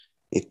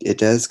It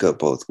does go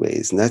both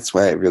ways. And that's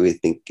why I really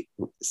think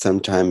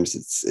sometimes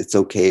it's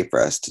okay for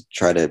us to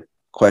try to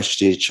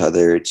question each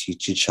other,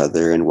 teach each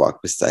other, and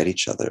walk beside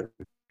each other.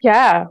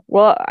 Yeah,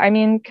 well, I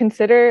mean,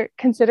 consider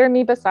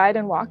me beside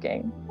and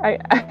walking.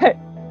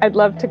 I'd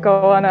love to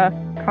go on a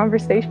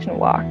conversation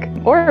walk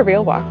or a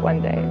real walk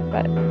one day,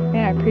 but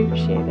yeah, I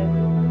appreciate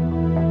it.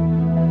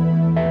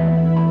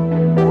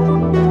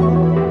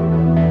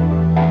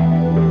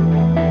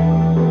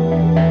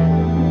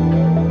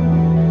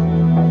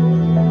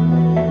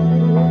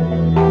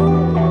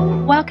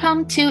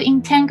 Welcome to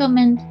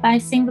Entanglement by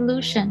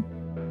Symvolution,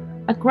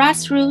 a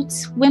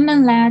grassroots,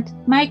 women-led,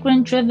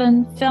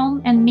 migrant-driven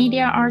film and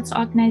media arts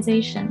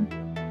organization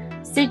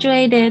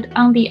situated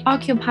on the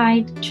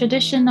occupied,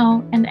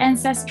 traditional, and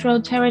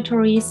ancestral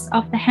territories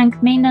of the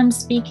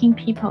Hankminam-speaking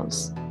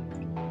peoples,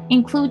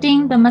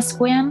 including the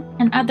Musqueam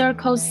and other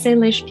Coast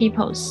Salish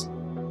peoples,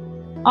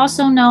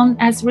 also known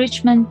as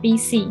Richmond,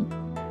 BC.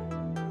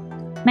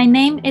 My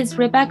name is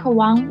Rebecca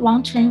Wang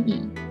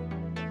Chenyi.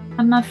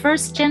 I'm a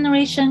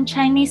first-generation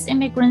Chinese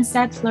immigrant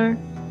settler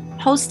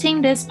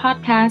hosting this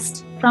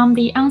podcast from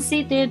the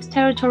unceded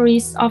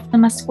territories of the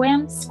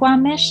Musqueam,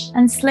 Squamish,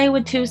 and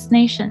Tsleil-Waututh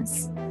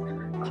nations,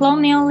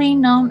 colonially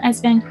known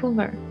as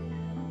Vancouver.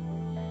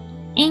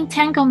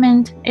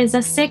 Entanglement is a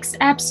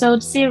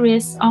 6-episode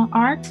series on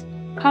art,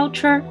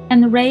 culture,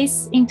 and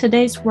race in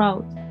today's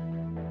world.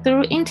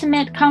 Through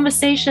intimate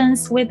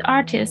conversations with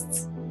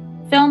artists,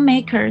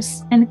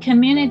 filmmakers, and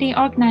community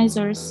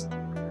organizers,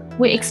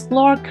 we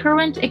explore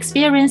current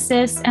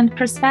experiences and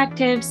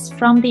perspectives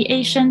from the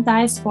Asian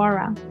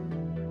diaspora.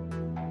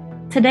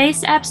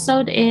 Today's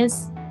episode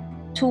is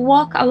To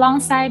Walk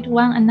Alongside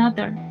One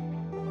Another,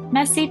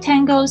 Messy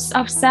Tangles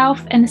of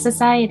Self and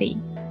Society.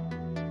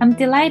 I'm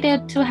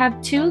delighted to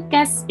have 2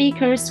 guest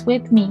speakers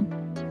with me.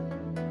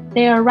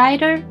 They are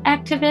writer,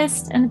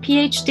 activist, and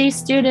PhD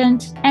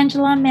student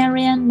Angela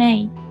Marian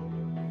May,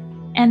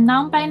 and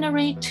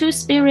non-binary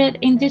Two-Spirit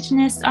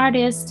Indigenous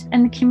artist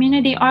and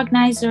community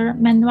organizer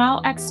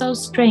Manuel Axel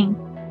Strain.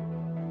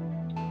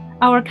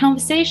 Our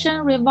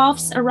conversation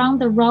revolves around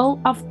the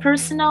role of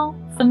personal,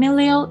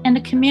 familial,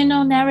 and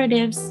communal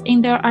narratives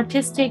in their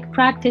artistic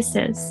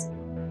practices.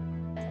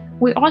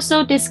 We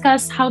also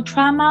discuss how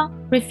trauma,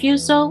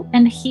 refusal,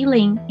 and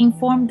healing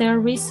inform their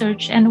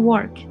research and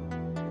work,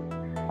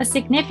 a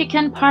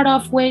significant part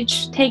of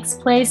which takes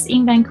place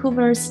in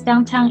Vancouver's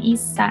downtown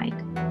east side.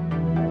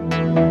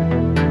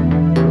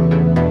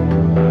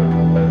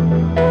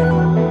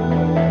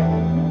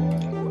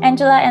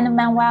 Angela and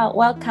Manuel,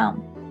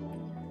 welcome.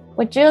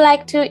 Would you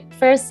like to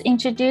first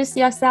introduce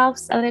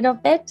yourselves a little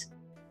bit?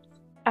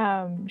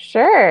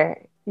 Sure.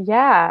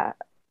 Yeah.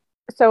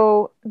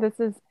 So this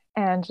is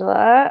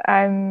Angela.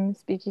 I'm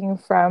speaking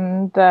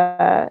from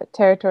the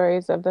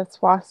territories of the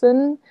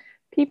Swasan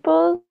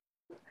people.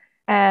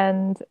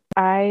 And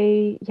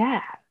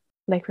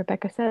like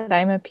Rebecca said,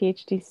 I'm a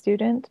PhD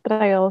student, but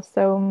I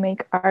also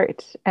make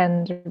art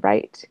and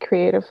write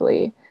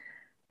creatively.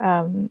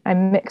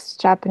 I'm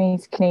mixed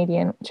Japanese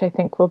Canadian, which I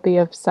think will be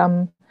of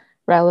some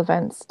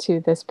relevance to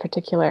this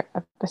particular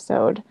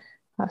episode.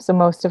 So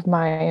most of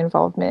my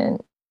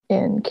involvement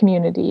in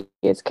community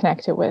is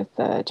connected with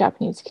the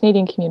Japanese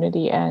Canadian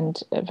community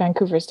and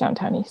Vancouver's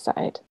downtown east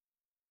side.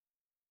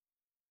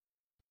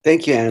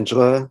 Thank you,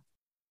 Angela.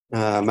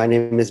 My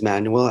name is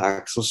Manuel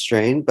Axel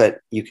Strain, but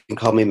you can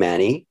call me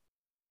Manny.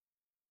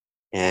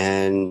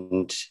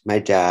 And my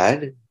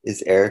dad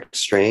is Eric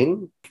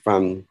Strain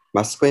from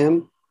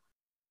Musqueam.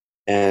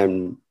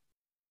 And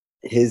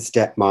his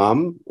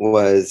mom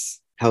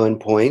was Helen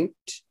Point.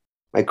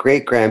 My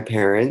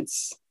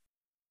great-grandparents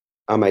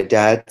on my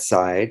dad's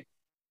side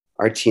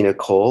are Tina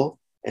Cole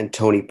and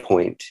Tony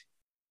Point.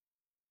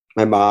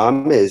 My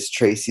mom is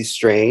Tracy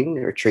Strain,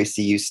 or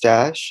Tracy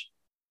Eustache.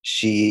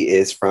 She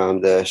is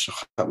from the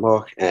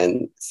Secwepemc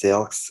and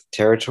Syilx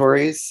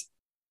territories.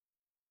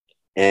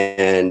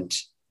 And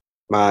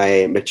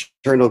my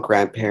maternal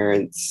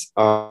grandparents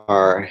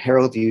are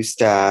Harold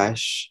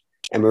Eustache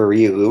and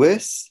Marie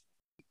Lewis.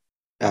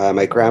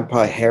 My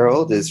grandpa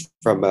Harold is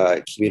from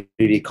a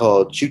community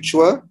called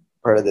Chuchua,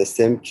 part of the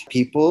Sim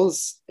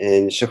peoples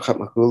in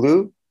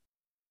Secwepemc.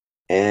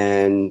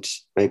 And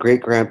my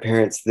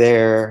great-grandparents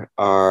there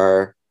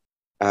are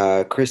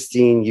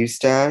Christine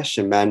Eustache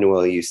and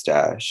Manuel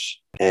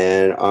Eustache.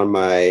 And on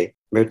my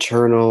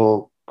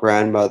maternal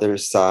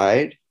grandmother's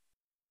side,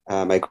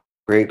 my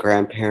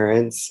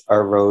great-grandparents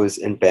are Rose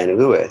and Ben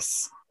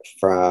Lewis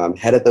from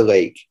Head of the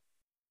Lake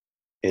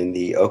in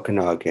the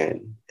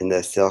Okanagan, in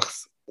the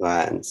Syilx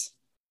lands.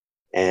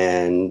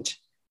 And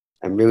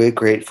I'm really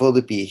grateful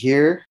to be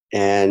here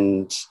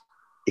and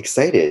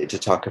excited to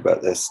talk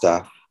about this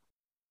stuff.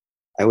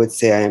 I would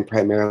say I am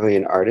primarily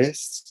an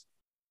artist,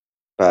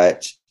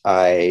 but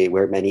I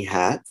wear many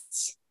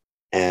hats,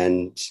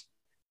 and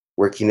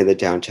working in the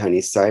downtown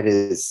east side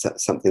is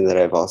something that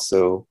I've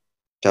also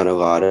done a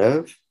lot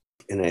of.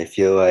 And I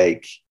feel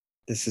like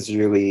this is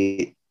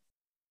really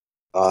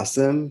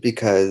awesome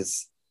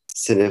because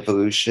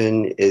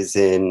Cinevolution is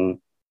it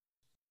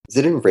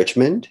in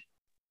Richmond?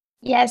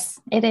 Yes,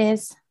 it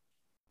is.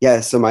 Yeah,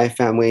 so my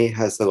family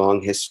has a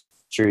long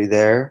history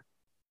there.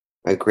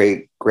 My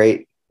great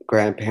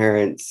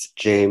grandparents,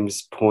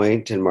 James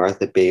Point and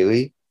Martha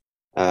Bailey.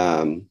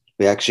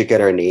 We actually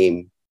get our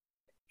name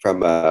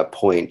from a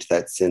point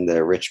that's in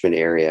the Richmond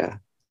area.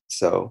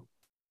 So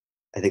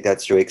I think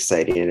that's really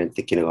exciting. And I'm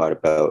thinking a lot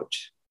about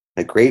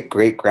my great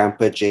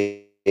grandpa,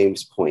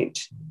 James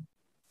Point.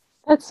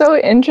 That's so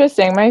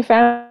interesting. My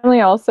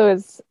family also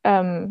is,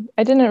 I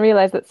didn't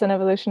realize that Sin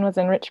Evolution was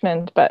in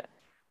Richmond, but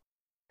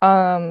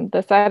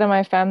the side of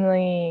my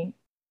family,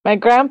 my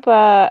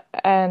grandpa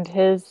and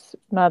his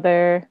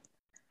mother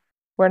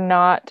were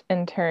not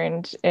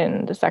interned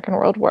in the Second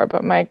World War,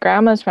 but my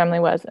grandma's family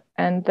was,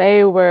 and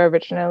they were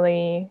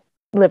originally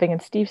living in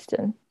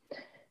Steveston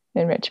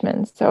in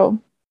Richmond.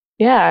 So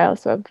yeah, I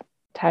also have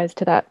ties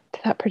to that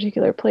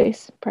particular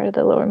place, part of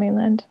the Lower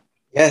Mainland.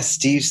 Yeah,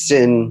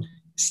 Steveston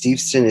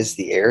is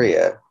the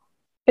area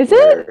Is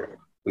it?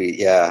 where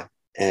yeah.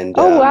 And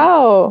Oh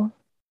wow.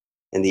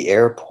 and the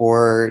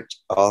airport,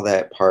 all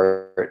that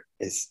part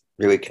is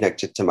really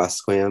connected to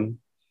Musqueam.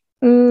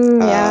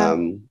 Yeah.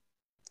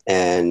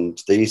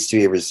 And there used to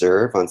be a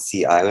reserve on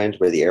Sea Island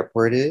where the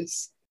airport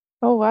is.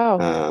 Oh wow.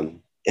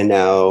 And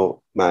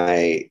now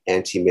my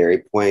Auntie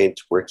Mary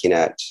Point, working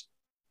at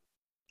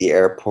the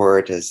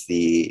airport as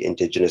the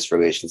Indigenous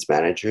Relations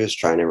Manager, is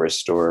trying to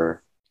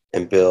restore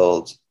and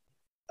build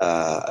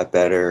a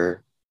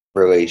better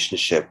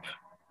relationship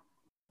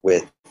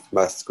with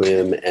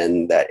Musqueam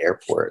and that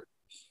airport.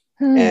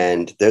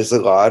 And there's a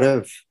lot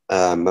of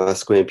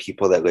Musqueam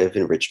people that live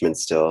in Richmond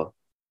still.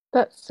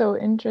 That's so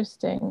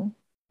interesting.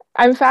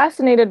 I'm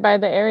fascinated by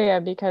the area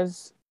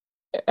because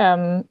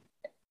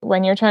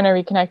when you're trying to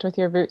reconnect with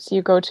your roots,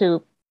 you go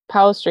to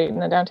Powell Street in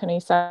the downtown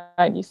east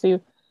side, you see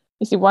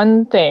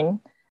one thing.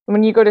 And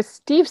when you go to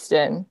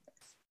Steveston,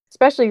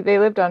 especially they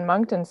lived on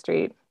Moncton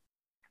Street,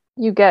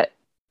 you get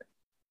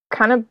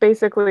kind of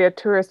basically a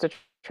tourist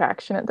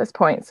attraction at this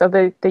point. So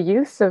the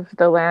use of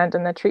the land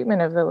and the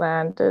treatment of the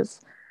land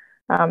is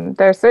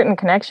there are certain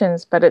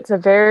connections, but it's a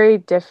very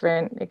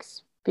different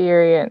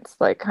experience,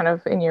 like kind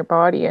of in your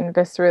body and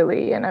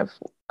viscerally. And I've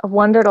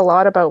wondered a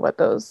lot about what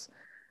those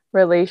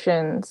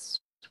relations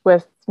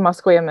with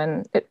Musqueam,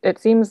 and it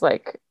seems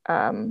like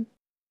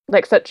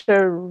such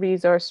a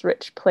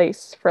resource-rich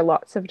place for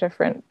lots of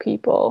different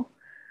people.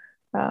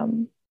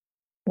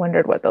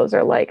 Wondered what those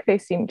are like. They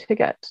seem to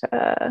get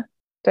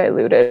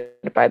diluted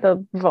by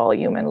the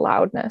volume and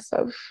loudness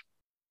of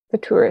the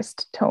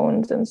tourist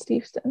tones in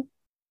Steveston.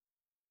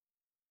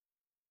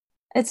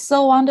 It's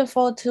so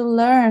wonderful to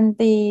learn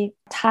the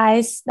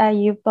ties that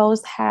you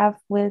both have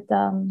with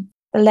the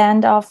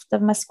land of the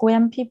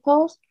Musqueam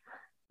people.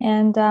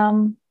 And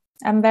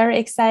I'm very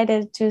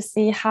excited to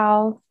see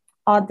how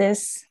all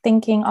this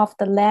thinking of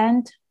the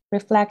land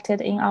reflected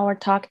in our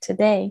talk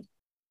today.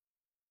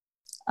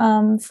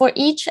 For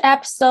each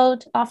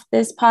episode of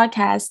this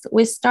podcast,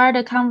 we start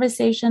a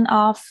conversation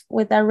off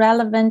with a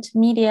relevant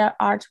media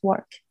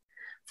artwork.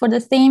 For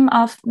the theme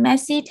of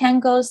messy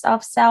tangles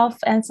of self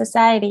and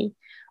society,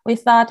 we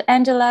thought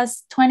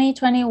Angela's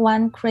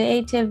 2021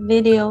 creative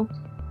video,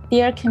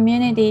 Dear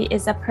Community,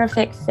 is a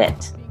perfect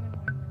fit.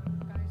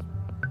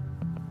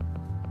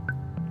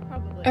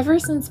 Ever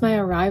since my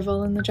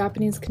arrival in the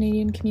Japanese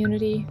Canadian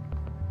community,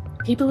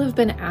 people have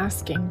been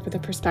asking for the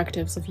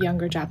perspectives of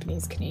younger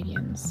Japanese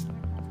Canadians.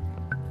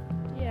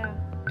 Yeah.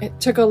 It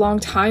took a long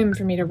time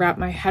for me to wrap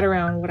my head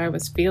around what I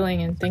was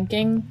feeling and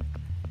thinking,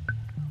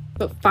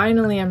 but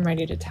finally I'm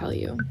ready to tell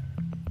you.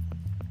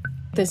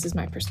 This is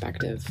my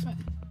perspective.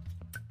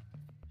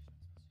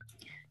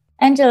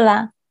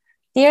 Angela,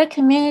 Dear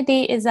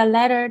Community is a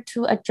letter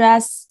to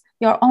address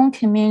your own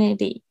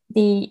community,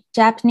 the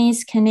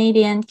Japanese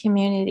Canadian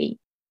community.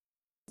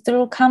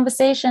 Through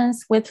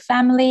conversations with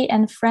family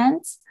and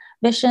friends,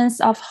 visions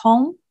of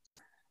home,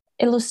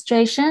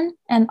 illustration,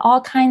 and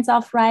all kinds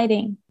of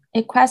writing,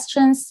 it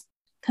questions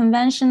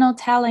conventional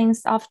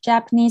tellings of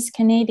Japanese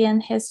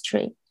Canadian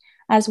history,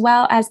 as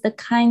well as the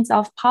kinds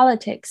of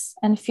politics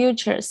and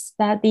futures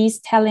that these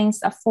tellings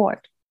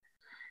afford.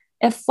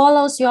 It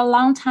follows your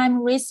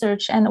longtime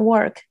research and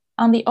work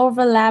on the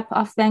overlap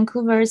of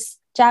Vancouver's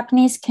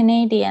Japanese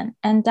Canadian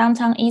and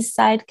downtown East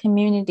Side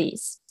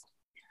communities.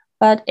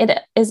 But it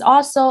is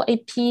also a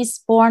piece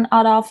born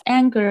out of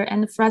anger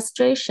and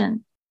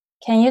frustration.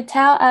 Can you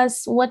tell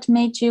us what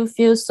made you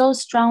feel so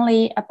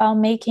strongly about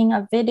making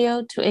a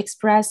video to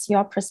express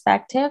your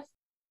perspective?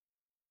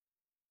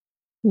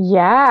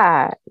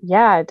 Yeah,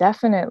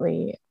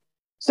 definitely.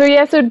 So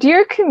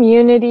Dear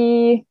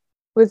Community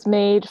was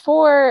made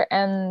for,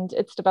 and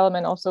its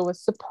development also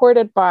was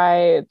supported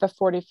by the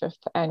 45th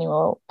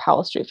annual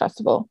Powell Street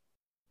Festival.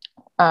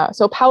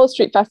 So Powell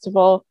Street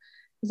Festival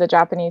is a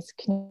Japanese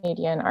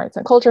Canadian arts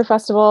and culture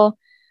festival.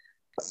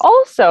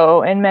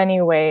 Also, in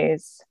many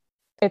ways,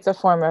 it's a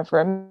form of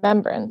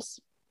remembrance.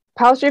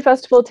 Powell Street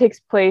Festival takes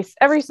place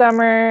every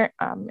summer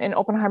in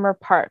Oppenheimer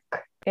Park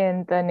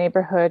in the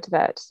neighborhood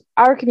that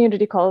our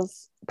community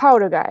calls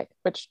Paurugai,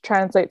 which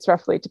translates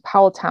roughly to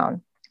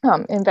Powelltown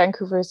in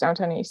Vancouver's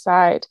downtown east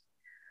side.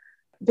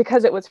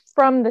 Because it was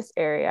from this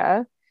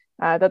area,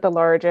 that the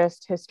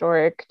largest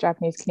historic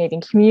Japanese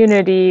Canadian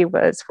community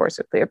was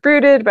forcibly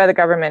uprooted by the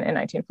government in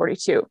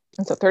 1942.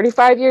 And so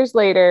 35 years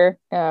later,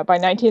 by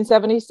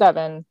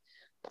 1977,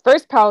 the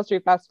first Powell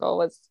Street Festival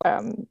was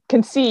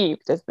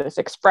conceived as this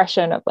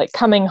expression of like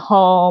coming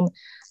home.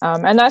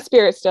 And that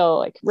spirit still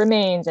like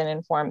remains and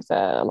informs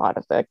a lot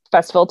of the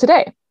festival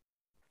today.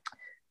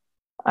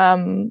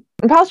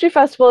 Powell Street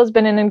Festival has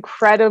been an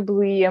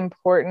incredibly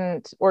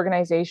important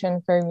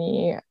organization for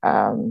me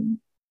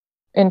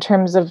in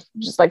terms of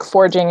just like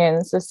forging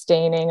and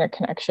sustaining a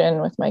connection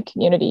with my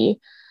community.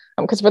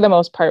 Because for the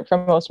most part,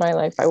 for most of my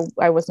life,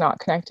 I was not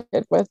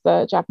connected with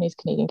the Japanese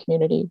Canadian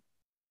community.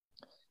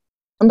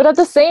 But at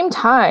the same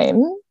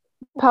time,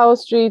 Powell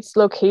Street's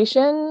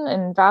location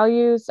and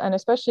values, and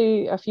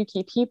especially a few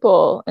key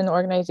people in the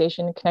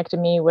organization, connected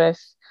me with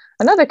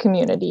another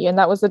community, and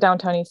that was the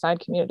Downtown East Side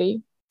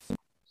community.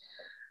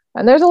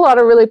 And there's a lot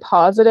of really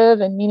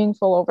positive and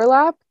meaningful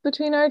overlap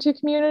between our two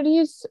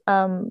communities,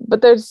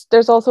 but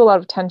there's also a lot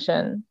of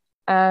tension.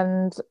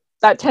 And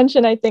that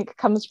tension, I think,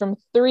 comes from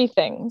three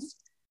things.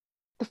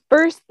 The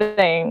first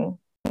thing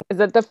is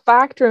that the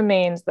fact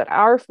remains that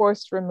our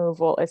forced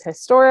removal is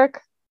historic,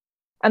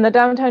 and the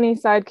Downtown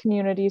East Side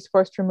community's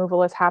forced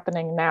removal is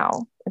happening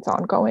now. It's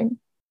ongoing.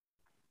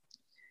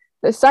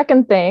 The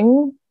second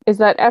thing is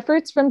that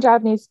efforts from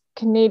Japanese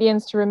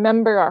Canadians to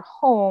remember our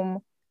home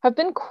have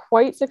been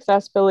quite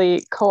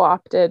successfully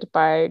co-opted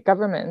by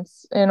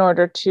governments in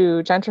order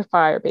to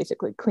gentrify or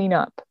basically clean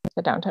up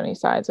the Downtown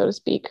East Side, so to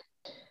speak.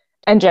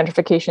 And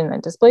gentrification then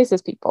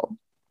displaces people.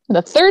 And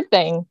the third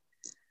thing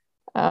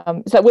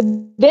is that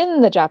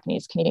within the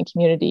Japanese Canadian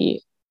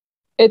community,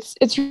 it's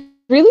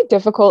really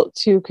difficult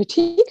to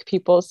critique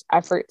people's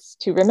efforts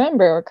to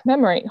remember or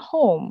commemorate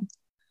home,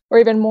 or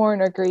even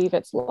mourn or grieve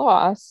its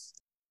loss,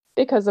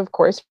 because of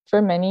course,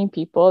 for many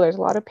people, there's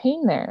a lot of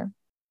pain there.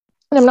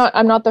 And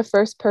I'm not the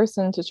first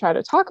person to try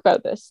to talk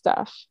about this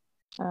stuff.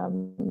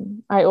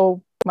 I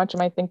owe much of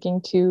my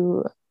thinking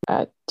to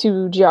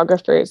two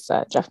geographers,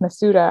 Jeff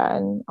Masuda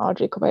and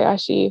Audrey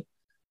Kobayashi,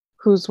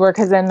 whose work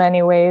has in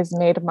many ways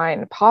made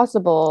mine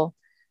possible,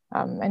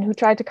 and who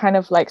tried to kind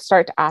of like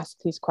start to ask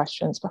these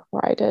questions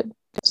before I did.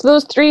 So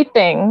those three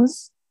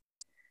things,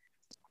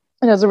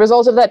 and as a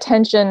result of that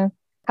tension,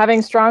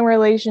 having strong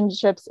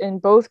relationships in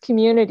both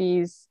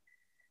communities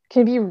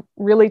can be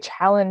really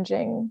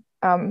challenging,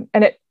 and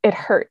it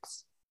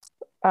hurts.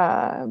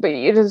 But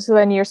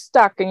then you're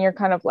stuck, and you're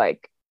kind of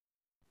like,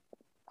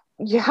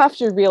 you have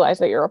to realize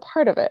that you're a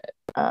part of it.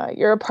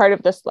 You're a part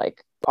of this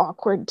like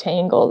awkward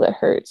tangle that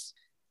hurts.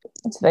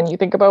 And so then you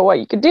think about what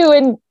you could do,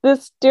 and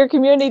this dear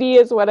community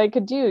is what I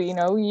could do. You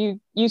know,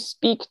 you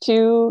speak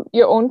to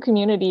your own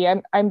community.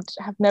 I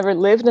have never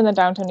lived in the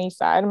Downtown East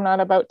Side. I'm not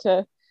about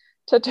to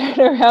turn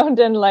around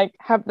and like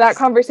have that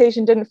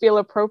conversation. Didn't feel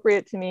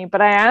appropriate to me,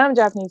 but I am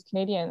Japanese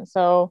Canadian,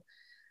 so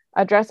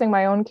addressing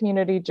my own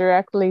community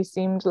directly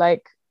seemed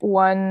like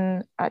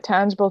one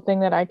tangible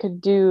thing that I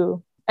could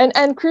do. And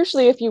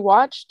crucially, if you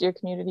watch Dear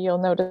Community, you'll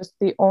notice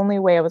the only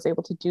way I was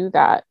able to do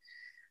that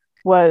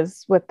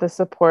was with the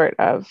support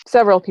of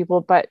several people,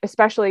 but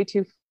especially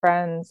two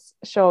friends,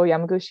 Sho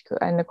Yamaguchi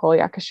and Nicole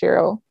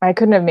Yakashiro. I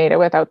couldn't have made it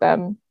without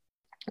them.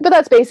 But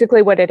that's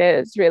basically what it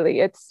is, really.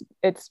 It's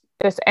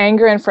this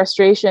anger and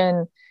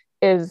frustration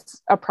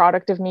is a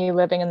product of me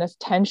living in this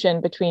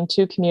tension between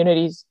two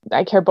communities.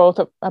 I care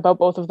about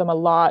both of them a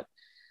lot.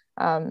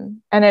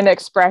 And an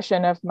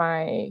expression of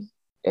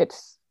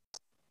it's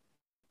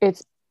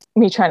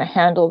me trying to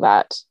handle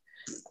that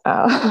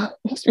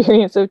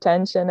experience of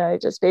tension. I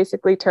just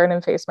basically turn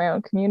and face my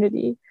own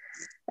community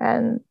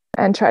and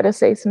try to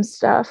say some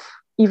stuff,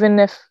 even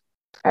if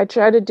I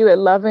try to do it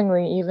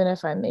lovingly, even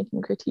if I'm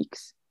making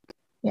critiques.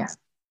 Yeah.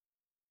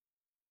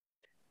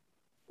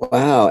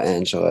 Wow,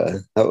 Angela,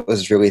 that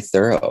was really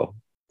thorough.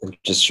 I'm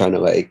just trying to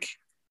like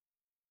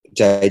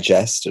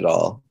digest it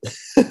all.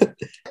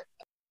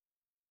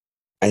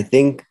 I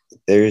think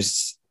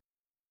there's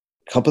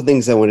a couple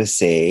things I want to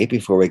say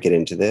before we get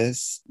into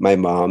this. My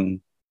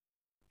mom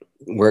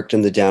worked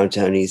in the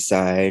Downtown East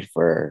Side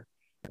for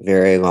a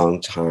very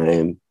long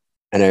time.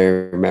 And I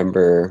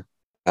remember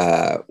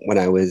when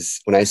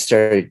I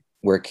started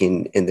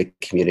working in the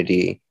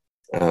community,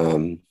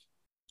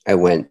 I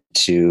went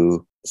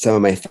to some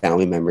of my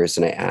family members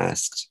and I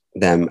asked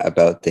them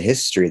about the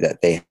history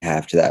that they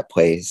have to that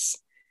place.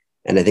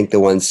 And I think the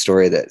one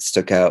story that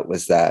stuck out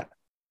was that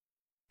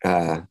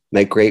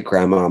my great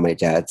grandma on my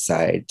dad's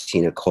side,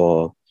 Tina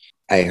Cole,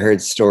 I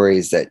heard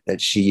stories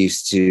that she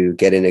used to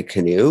get in a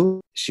canoe.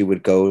 She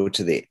would go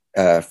to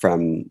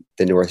from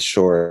the North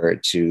Shore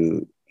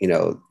to,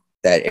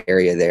 that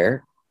area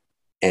there.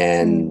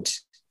 And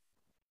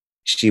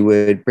she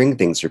would bring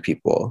things for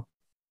people.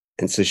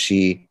 And so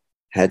she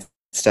had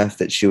stuff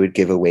that she would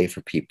give away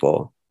for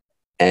people.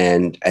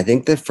 And I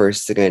think the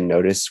first thing I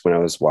noticed when I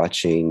was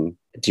watching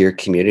Dear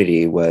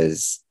Community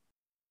was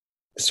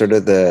sort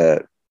of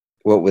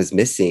what was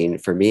missing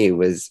for me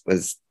was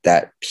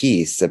that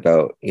piece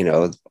about,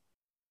 the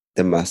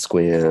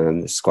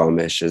Musqueam, the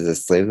Squamish, or the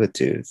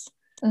Tsleil-Waututh.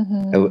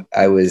 Mm-hmm.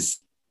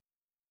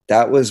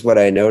 that was what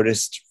I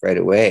noticed right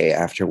away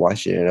after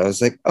watching it. I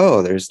was like,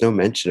 oh, there's no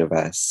mention of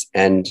us.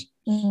 And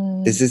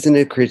this isn't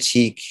a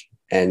critique.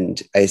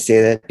 And I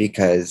say that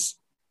because,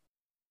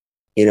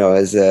 you know,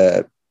 as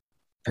a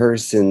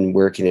person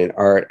working in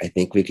art, I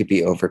think we could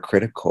be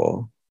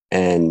overcritical.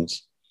 And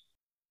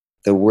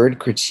the word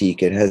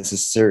critique, it has a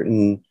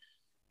certain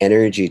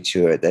energy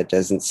to it that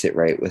doesn't sit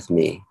right with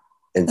me.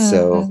 And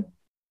so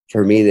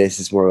for me,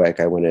 this is more like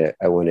I want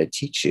to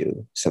teach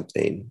you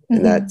something.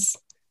 And that's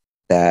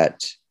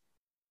that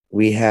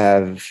we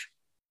have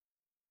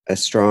a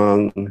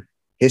strong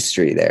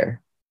history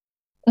there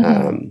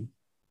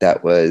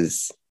that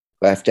was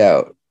left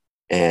out.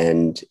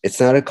 And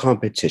it's not a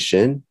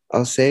competition,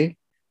 I'll say.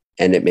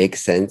 And it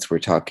makes sense. We're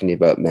talking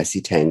about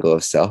messy tangle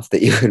of self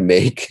that you would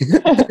make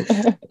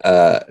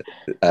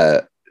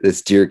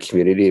this dear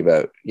community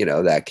about, you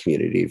know, that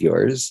community of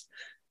yours.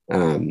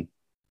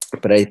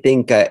 But I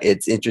think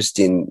it's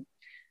interesting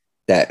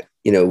that,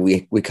 you know,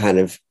 we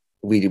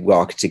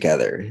walk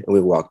together and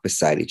we walk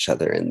beside each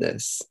other in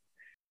this.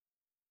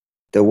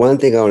 The one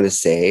thing I want to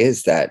say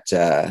is that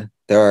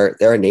there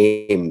are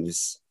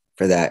names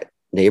for that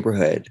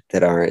neighborhood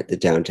that aren't the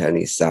downtown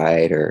east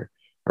side or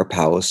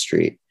Powell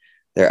Street.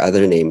 There are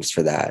other names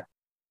for that.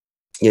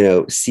 You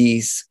know,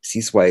 Cease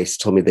Weiss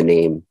told me the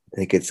name. I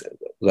think it's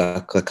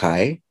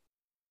Laklakai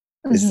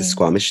is the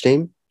Squamish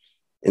name.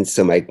 And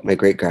so my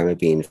great grandma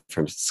being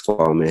from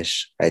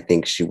Squamish, I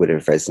think she would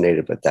have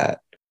resonated with that.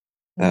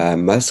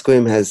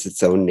 Musqueam has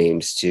its own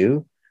names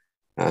too.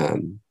 I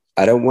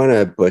don't want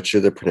to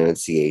butcher the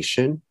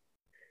pronunciation,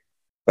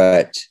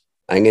 but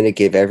I'm going to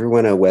give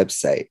everyone a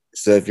website.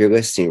 So if you're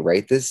listening,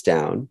 write this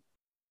down.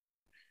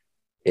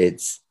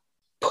 It's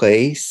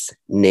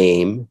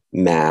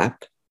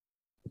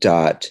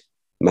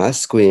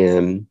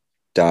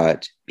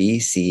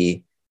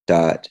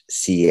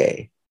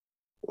placenamemap.musqueam.bc.ca.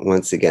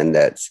 Once again,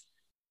 that's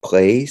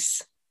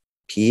place,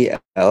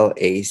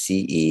 PLACE,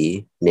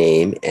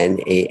 name,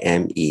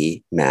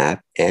 NAME,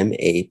 map,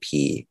 MAP,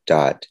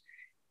 dot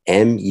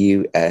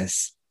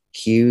MUSQUEAM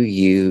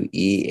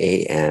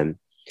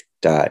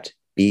dot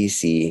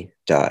BC.ca.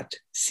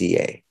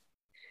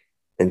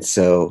 And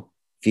so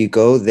if you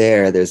go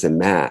there, there's a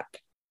map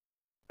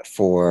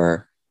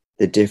for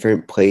the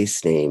different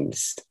place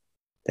names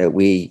that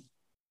we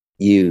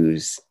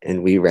use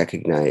and we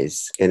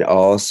recognize in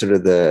all sort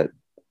of the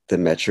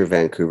Metro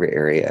Vancouver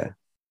area.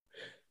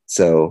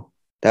 So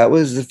that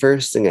was the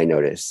first thing I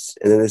noticed.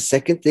 And then the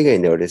second thing I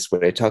noticed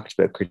when I talked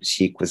about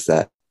critique was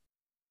that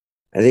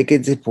I think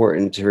it's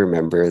important to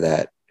remember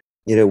that,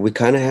 you know, we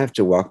kind of have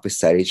to walk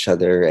beside each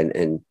other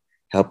and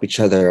help each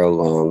other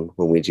along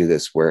when we do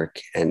this work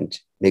and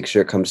make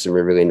sure it comes from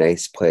a really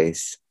nice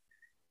place.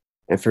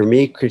 And for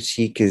me,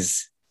 critique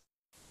it's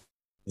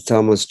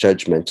almost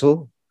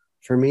judgmental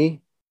for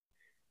me.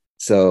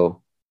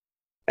 So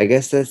I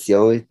guess that's the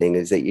only thing,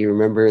 is that you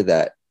remember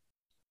that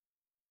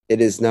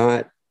it is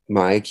not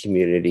my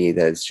community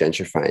that's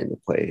gentrifying the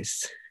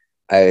place.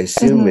 I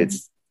assume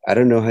I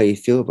don't know how you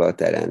feel about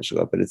that,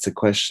 Angela, but it's a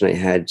question I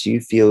had. Do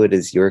you feel it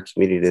is your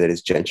community that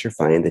is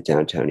gentrifying the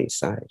downtown east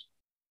side?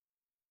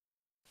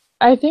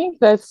 I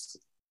think my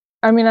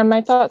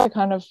thoughts are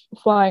kind of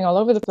flying all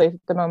over the place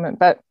at the moment,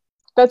 but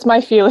that's my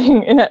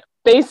feeling in it.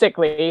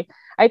 Basically,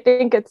 I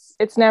think there's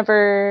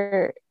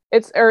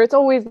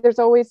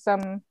always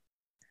some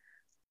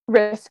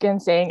risk in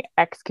saying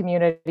X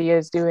community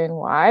is doing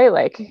Y.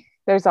 Like,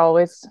 there's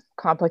always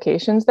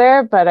complications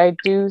there, but I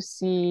do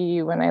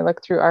see, when I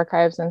look through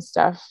archives and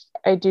stuff,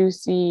 I do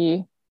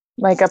see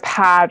like a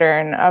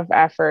pattern of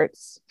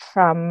efforts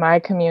from my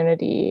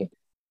community,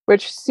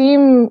 which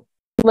seem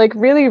like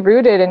really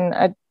rooted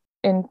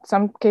in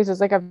some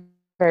cases, like a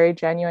very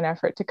genuine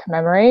effort to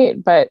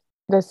commemorate, but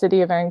the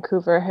city of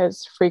Vancouver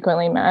has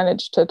frequently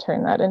managed to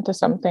turn that into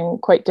something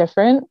quite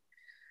different.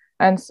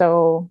 And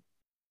so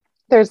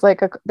there's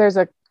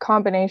a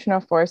combination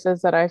of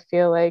forces that I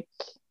feel like,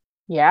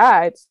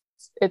 yeah,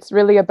 it's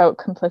really about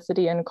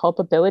complicity and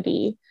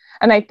culpability.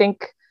 And I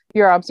think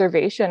your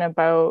observation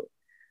about,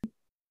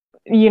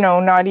 you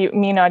know, not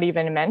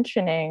even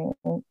mentioning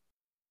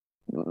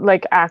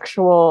like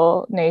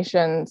actual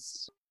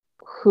nations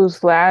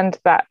whose land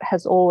that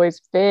has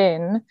always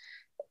been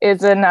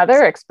is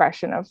another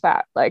expression of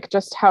that. Like,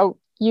 just how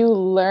you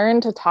learn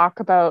to talk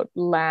about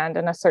land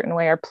in a certain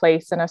way or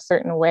place in a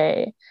certain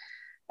way.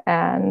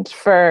 And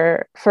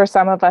for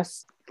some of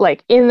us,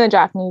 like in the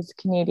Japanese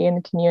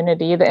Canadian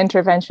community, the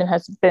intervention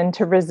has been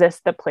to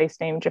resist the place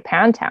name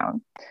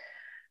Japantown.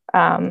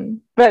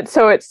 But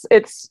so it's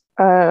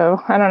I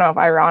don't know if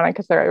ironic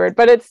is the right word,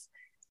 but it's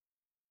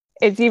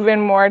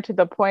even more to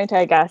the point,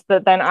 I guess,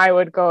 that then I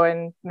would go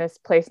and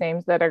misplace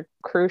names that are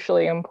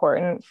crucially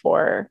important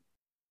for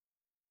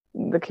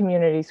the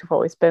communities who've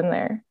always been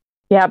there.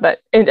 Yeah,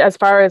 but as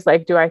far as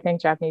like, do I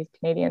think Japanese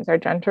Canadians are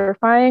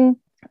gentrifying?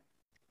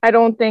 I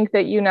don't think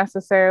that you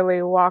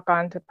necessarily walk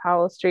onto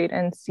Powell Street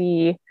and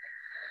see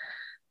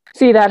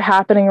that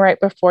happening right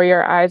before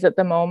your eyes at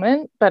the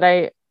moment, but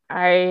I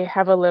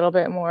have a little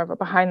bit more of a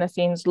behind the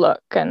scenes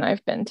look, and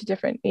I've been to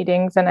different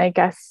meetings, and I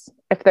guess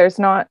if there's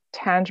not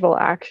tangible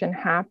action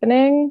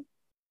happening,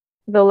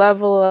 the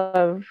level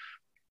of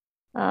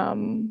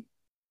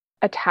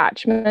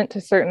attachment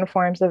to certain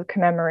forms of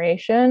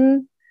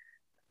commemoration,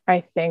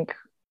 I think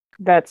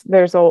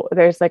there's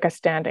like a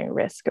standing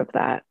risk of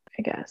that,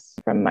 I guess,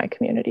 from my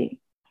community.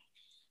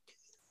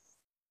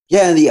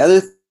 Yeah, and the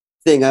other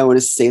thing I want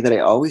to say that I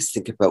always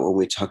think about when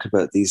we talk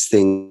about these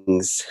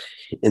things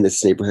in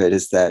this neighborhood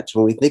is that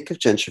when we think of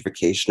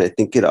gentrification, I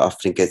think it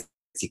often gets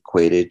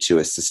equated to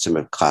a system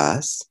of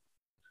class.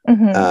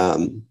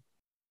 Mm-hmm.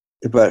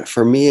 But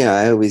for me,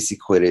 I always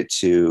equate it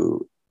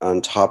to,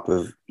 on top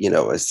of,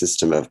 a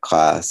system of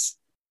class,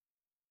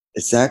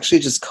 it's actually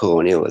just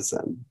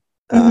colonialism,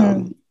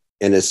 Mm-hmm.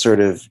 in a sort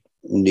of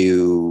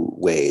new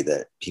way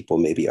that people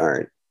maybe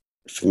aren't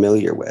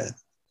familiar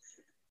with.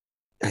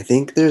 I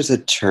think there's a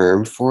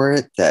term for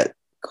it that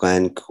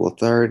Glenn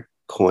Coulthard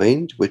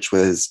coined, which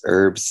was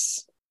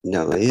urbs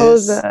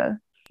nullius.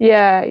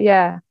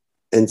 Yeah.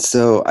 And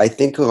so I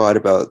think a lot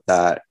about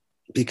that,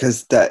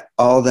 because the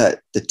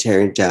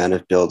tearing down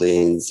of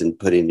buildings and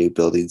putting new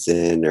buildings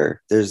in,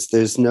 or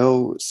there's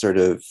no sort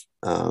of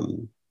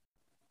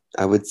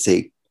I would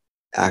say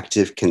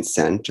active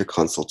consent or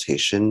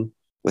consultation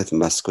with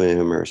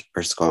Musqueam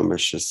or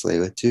Squamish or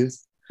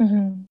Tsleil-Waututh.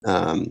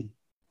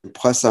 Mm-hmm.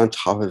 Plus, on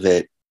top of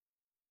it,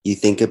 you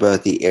think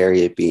about the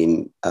area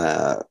being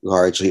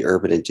largely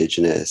urban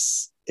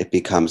indigenous, it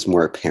becomes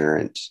more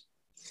apparent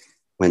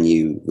when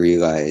you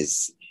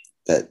realize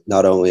that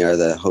not only are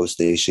the host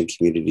nation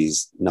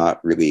communities not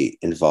really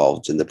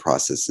involved in the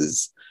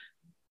processes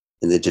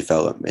in the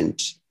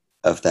development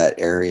of that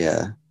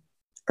area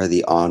or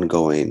the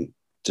ongoing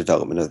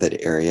development of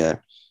that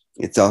area,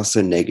 it's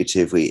also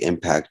negatively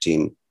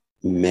impacting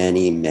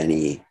many,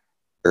 many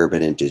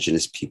urban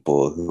indigenous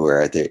people who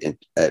are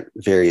at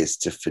various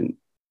different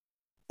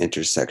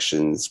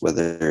intersections,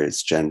 whether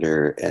it's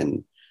gender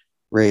and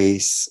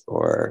race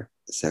or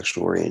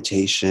sexual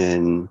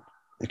orientation,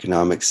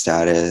 economic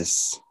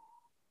status,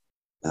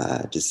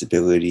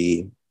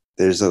 disability.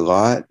 There's a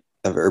lot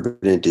of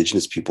urban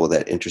indigenous people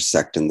that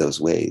intersect in those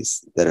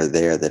ways that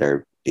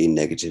are being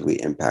negatively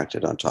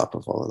impacted on top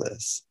of all of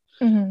this.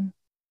 Mm-hmm.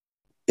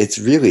 It's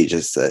really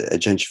just a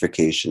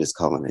gentrification is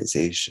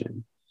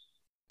colonization.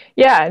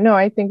 Yeah, no,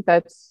 I think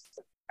that's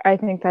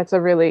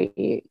a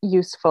really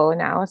useful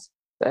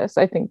analysis.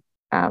 I think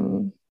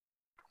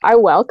I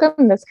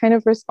welcome this kind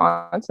of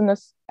response, and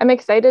I'm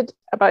excited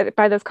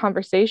by this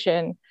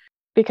conversation,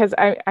 because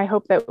I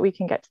hope that we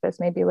can get to this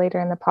maybe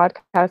later in the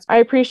podcast. I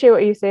appreciate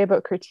what you say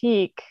about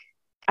critique.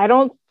 I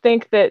don't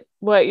think that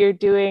what you're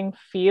doing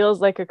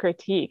feels like a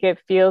critique. It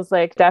feels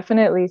like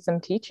definitely some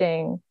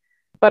teaching,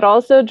 but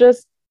also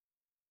just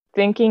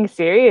thinking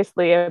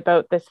seriously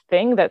about this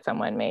thing that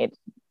someone made.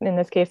 In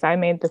this case, I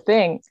made the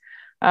thing.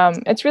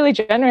 It's really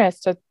generous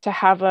to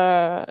have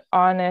a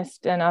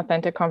honest and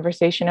authentic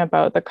conversation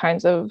about the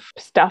kinds of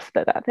stuff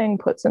that thing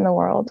puts in the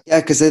world.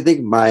 Yeah, because I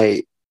think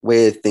my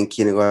way of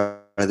thinking a lot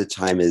of the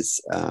time is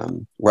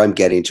where I'm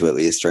getting to, at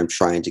least, or I'm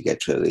trying to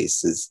get to at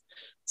least, is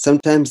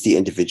sometimes the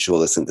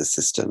individual isn't the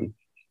system.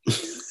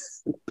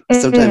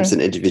 Sometimes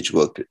an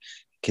individual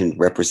can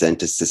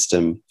represent a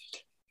system,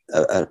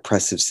 an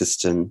oppressive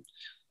system,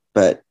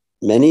 but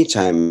many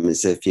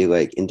times I feel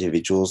like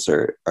individuals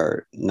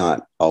are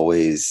not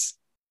always,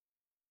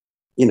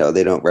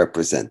 they don't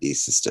represent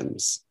these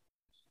systems.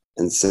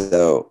 And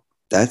so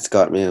that's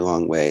got me a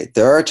long way.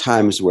 There are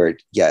times where,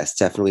 yes,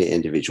 definitely an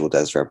individual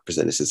does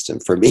represent a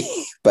system for me,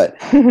 but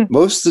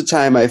most of the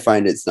time I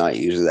find it's not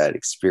usually that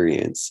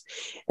experience.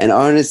 And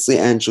honestly,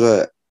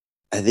 Angela,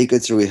 I think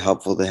it's really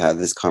helpful to have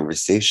this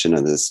conversation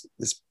on this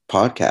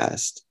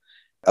podcast.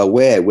 A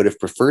way I would have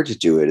preferred to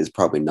do it is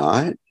probably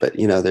not, but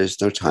there's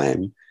no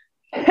time.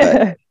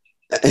 But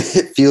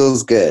it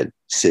feels good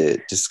to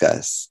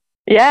discuss.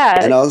 Yeah.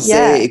 And I'll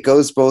say it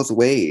goes both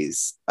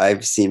ways.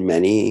 I've seen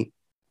many,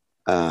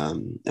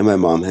 and my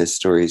mom has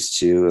stories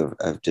too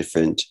of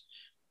different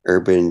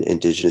urban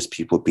indigenous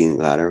people being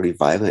laterally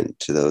violent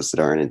to those that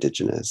aren't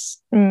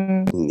indigenous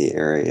in the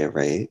area,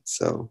 right?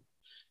 So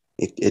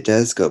it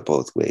does go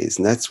both ways.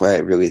 And that's why I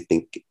really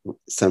think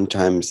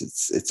sometimes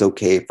it's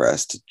okay for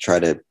us to try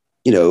to,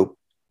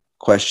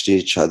 question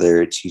each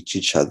other, teach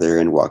each other,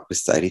 and walk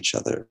beside each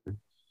other.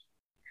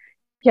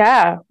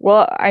 Yeah.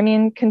 Well, I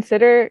mean,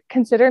 consider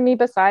me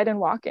beside and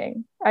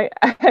walking.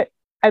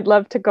 I'd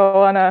love to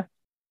go on a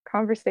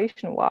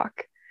conversation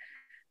walk,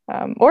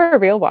 or a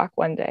real walk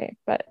one day.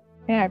 But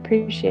yeah, I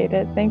appreciate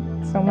it.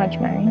 Thanks so much,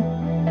 Mary.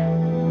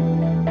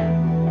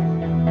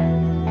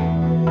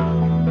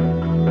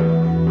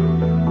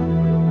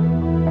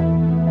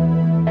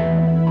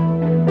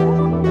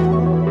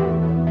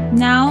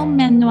 Now,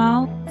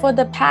 Manuel, for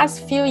the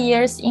past few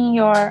years in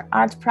your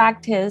art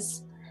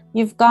practice,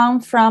 you've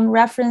gone from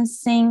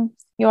referencing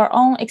your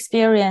own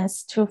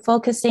experience to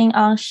focusing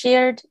on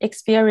shared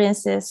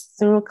experiences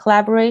through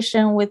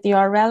collaboration with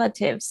your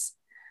relatives,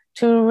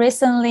 to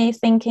recently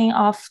thinking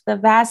of the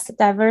vast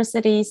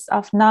diversities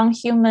of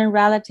non-human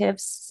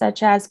relatives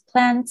such as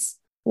plants,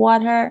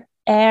 water,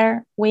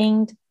 air,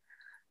 wind.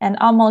 and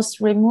almost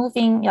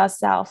removing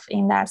yourself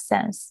in that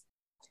sense.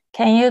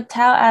 Can you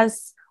tell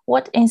us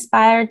what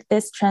inspired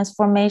this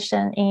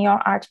transformation in your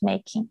art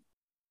making?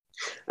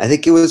 I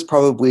think it was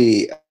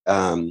probably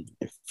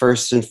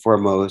first and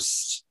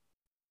foremost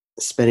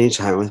spending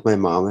time with my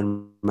mom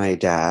and my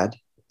dad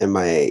and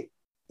my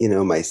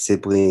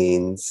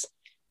siblings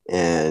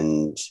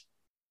and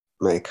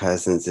my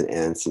cousins and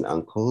aunts and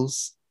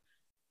uncles,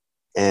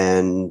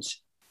 and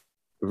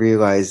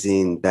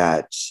realizing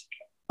that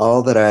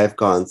all that I've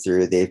gone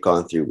through, they've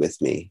gone through with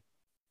me.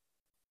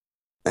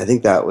 I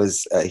think that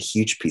was a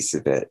huge piece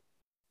of it.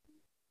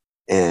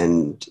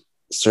 And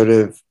sort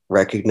of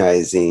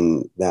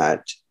recognizing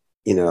that,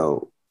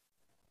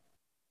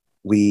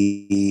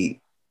 we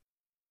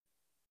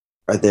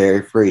are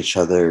there for each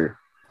other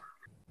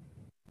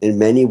in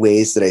many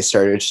ways, that I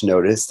started to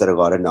notice that a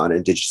lot of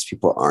non-Indigenous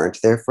people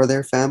aren't there for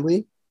their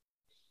family.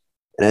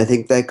 And I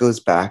think that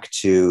goes back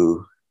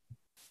to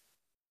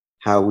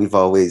how we've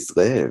always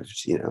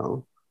lived.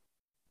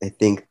 I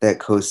think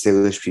that Coast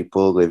Salish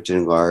people lived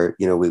in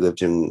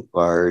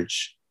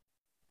large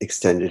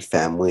extended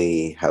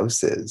family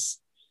houses.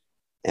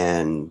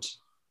 And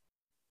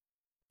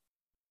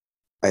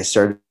I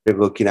started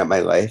looking at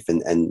my life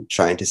and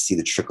trying to see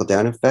the trickle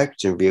down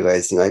effect and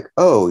realizing like,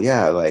 oh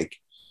yeah, like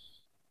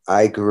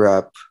I grew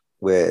up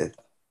with,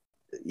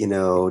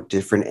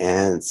 different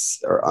aunts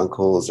or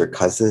uncles or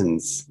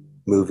cousins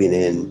moving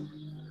in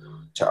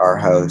to our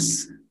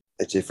house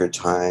at different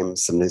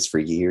times, sometimes for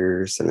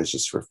years, sometimes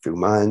just for a few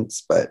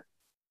months. But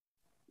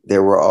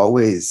there were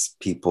always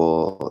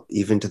people,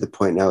 even to the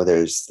point now,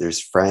 there's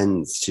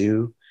friends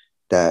too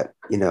that,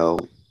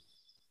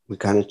 we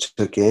kind of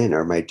took in,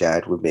 or my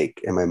dad would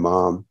make, and my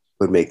mom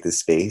would make the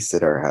space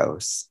at our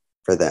house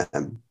for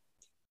them.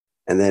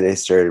 And then I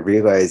started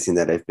realizing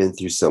that I've been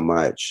through so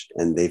much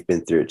and they've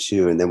been through it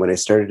too. And then when I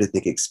started to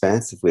think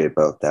expansively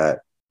about that,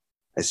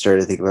 I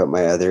started to think about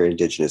my other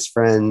Indigenous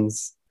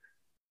friends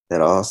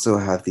that also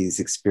have these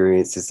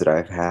experiences that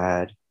I've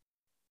had.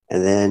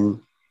 And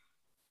then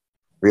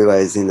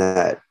realizing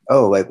that,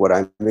 oh, like what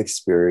I'm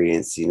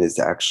experiencing is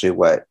actually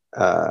what,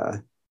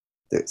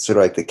 sort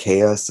of like the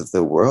chaos of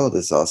the world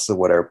is also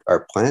what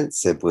our plant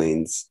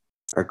siblings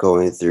are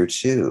going through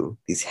too.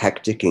 These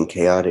hectic and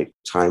chaotic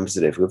times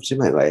that I've lived in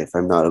my life,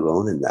 I'm not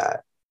alone in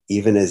that,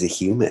 even as a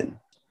human.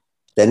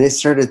 Then I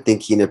started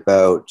thinking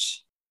about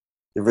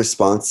the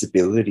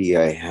responsibility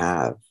I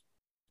have.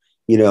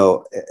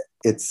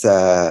 It's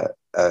a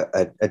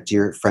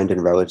dear friend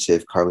and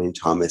relative, Carlene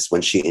Thomas,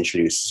 when she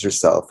introduces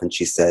herself and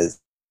she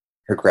says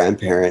her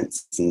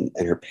grandparents and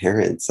her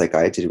parents, like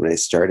I did when I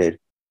started,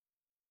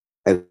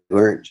 I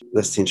learned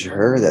listening to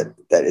her that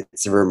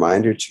it's a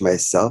reminder to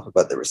myself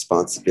about the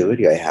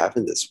responsibility I have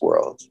in this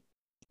world.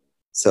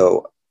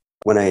 So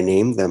when I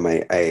name them,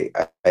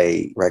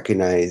 I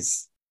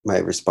recognize my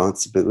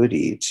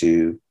responsibility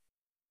to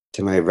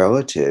my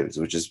relatives,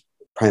 which is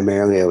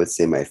primarily, I would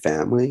say, my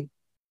family.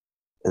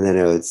 And then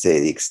I would say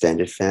the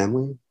extended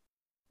family.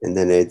 And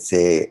then I'd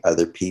say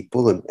other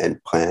people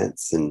and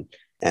plants and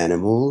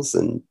animals.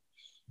 And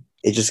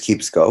it just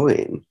keeps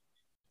going.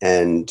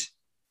 And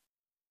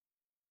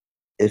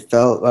it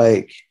felt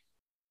like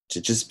to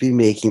just be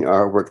making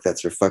artwork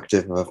that's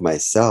reflective of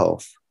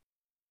myself,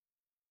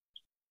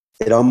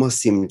 it almost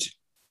seemed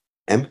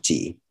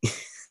empty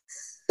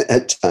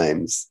at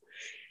times.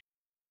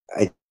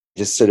 I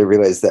just sort of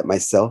realized that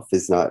myself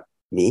is not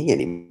me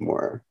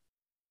anymore.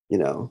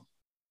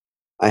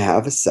 I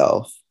have a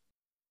self,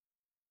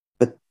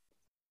 but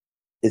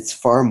it's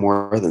far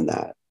more than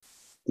that.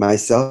 My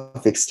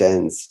self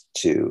extends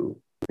to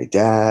my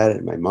dad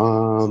and my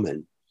mom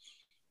and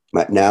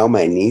now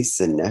my niece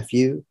and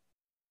nephew.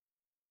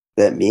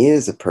 That me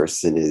as a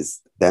person is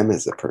them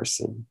as a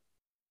person.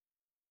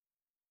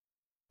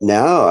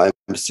 Now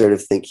I'm sort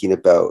of thinking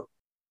about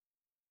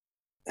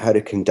how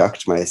to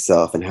conduct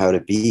myself and how to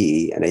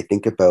be. And I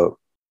think about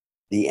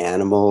the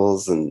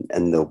animals and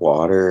the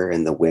water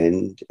and the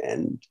wind,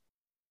 and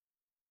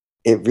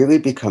it really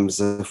becomes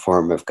a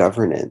form of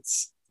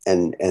governance.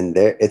 And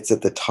there it's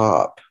at the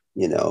top,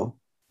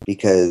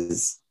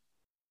 because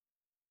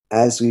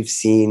as we've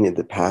seen in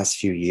the past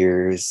few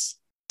years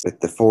with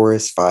the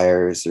forest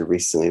fires or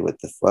recently with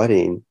the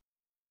flooding,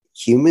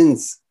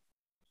 humans,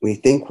 we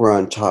think we're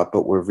on top,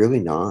 but we're really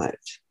not,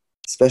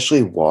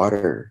 especially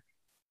water.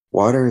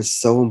 Water is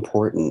so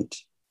important,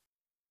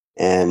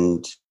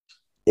 and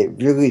it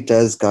really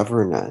does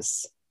govern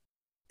us,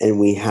 and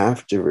we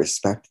have to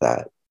respect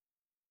that.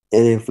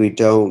 And if we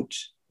don't,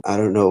 I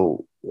don't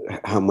know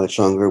how much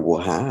longer we'll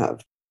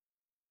have.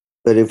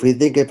 But if we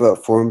think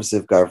about forms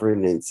of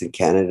governance in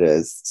Canada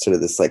as sort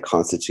of this like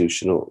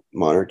constitutional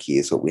monarchy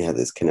is what we have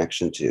this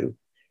connection to,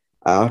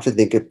 I often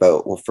think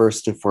about, well,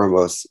 first and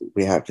foremost,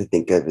 we have to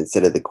think of,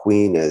 instead of the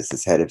queen as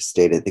this head of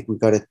state, I think we've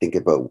got to think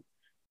about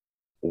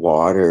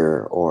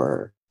water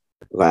or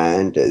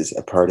land as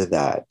a part of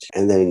that.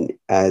 And then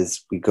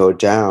as we go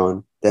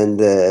down, then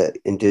the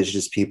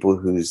Indigenous people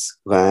whose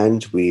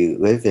land we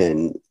live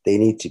in, they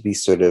need to be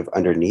sort of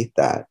underneath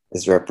that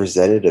as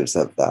representatives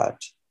of that.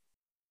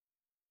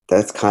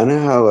 that's kind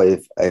of how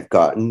I've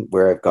gotten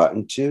where I've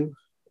gotten to.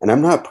 And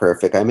I'm not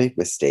perfect. I make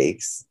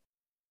mistakes.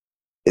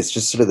 It's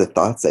just sort of the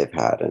thoughts I've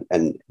had,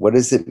 and what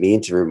does it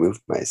mean to remove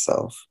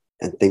myself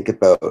and think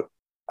about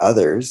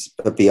others,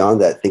 but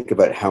beyond that, think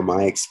about how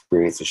my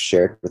experience is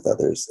shared with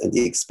others and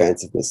the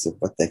expansiveness of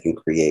what they can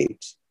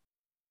create.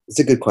 It's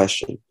a good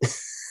question.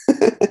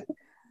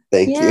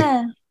 Thank you.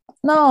 Yeah,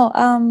 no,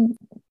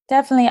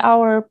 definitely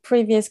our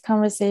previous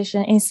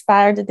conversation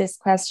inspired this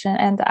question,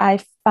 and I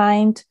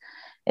find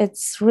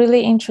it's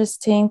really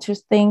interesting to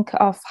think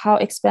of how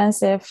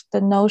expansive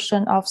the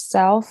notion of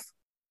self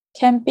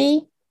can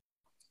be.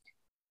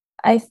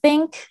 I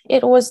think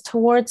it was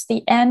towards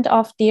the end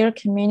of Dear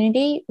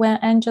Community when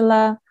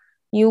Angela,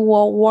 you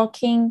were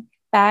walking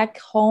back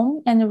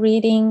home and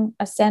reading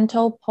a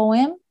Cento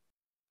poem.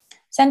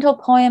 Cento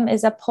poem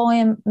is a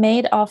poem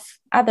made of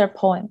other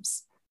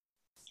poems.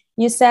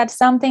 You said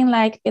something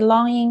like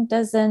belonging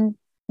doesn't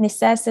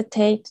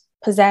necessitate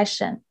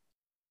possession.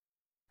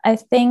 I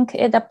think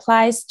it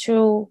applies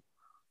to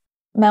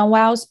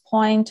Manuel's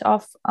point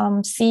of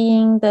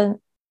seeing the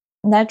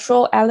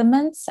natural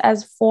elements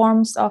as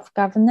forms of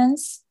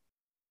governance.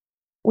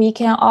 We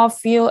can all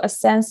feel a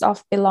sense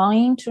of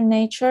belonging to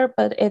nature,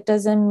 but it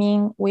doesn't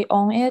mean we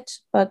own it.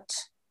 But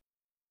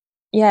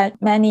yeah,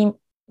 many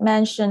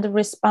mentioned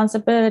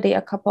responsibility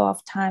a couple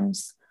of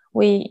times.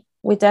 We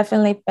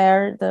definitely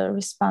bear the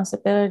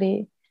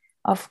responsibility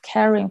of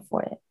caring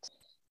for it.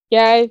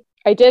 Yeah,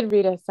 I did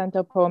read a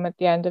Cento poem at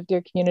the end of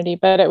Dear Community,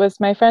 but it was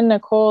my friend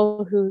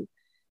Nicole who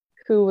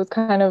was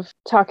kind of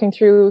talking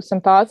through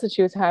some thoughts that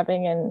she was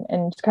having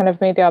and kind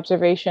of made the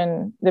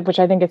observation, which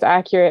I think is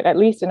accurate, at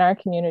least in our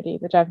community,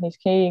 the Japanese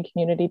Canadian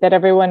community, that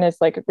everyone is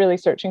like really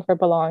searching for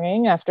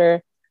belonging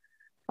after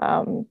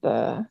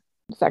the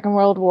Second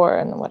World War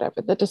and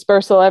whatever, the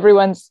dispersal.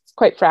 Everyone's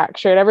quite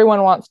fractured.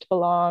 Everyone wants to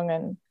belong,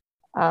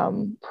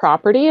 and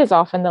property is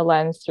often the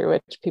lens through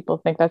which people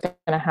think that's going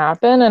to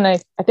happen. And I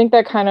think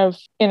that kind of,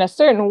 in a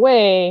certain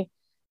way,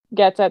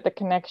 gets at the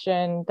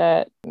connection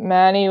that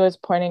Manny was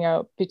pointing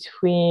out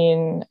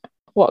between,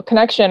 well,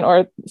 connection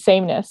or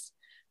sameness,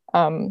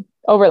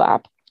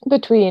 overlap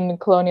between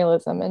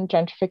colonialism and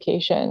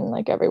gentrification.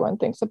 Like everyone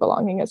thinks that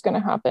belonging is going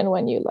to happen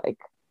when you like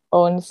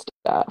own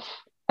stuff,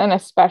 and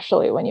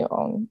especially when you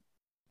own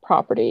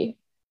property,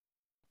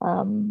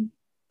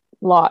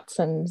 lots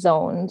and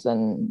zones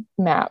and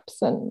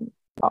maps and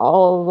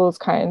all those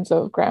kinds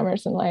of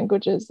grammars and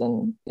languages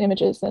and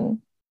images. And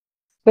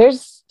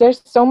there's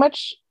so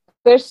much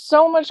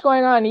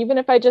going on. Even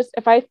if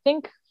I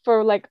think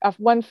for like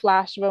one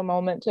flash of a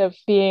moment of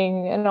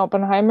being an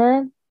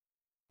Oppenheimer,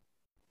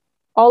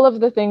 all of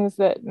the things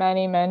that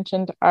Manny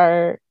mentioned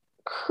are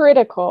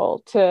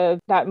critical to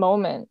that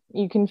moment.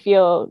 You can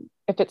feel,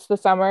 if it's the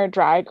summer,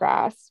 dry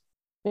grass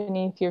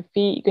beneath your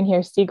feet. You can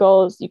hear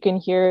seagulls. You can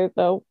hear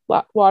the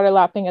water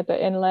lapping at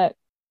the inlet.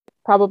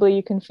 Probably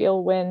you can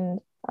feel wind.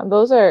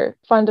 Those are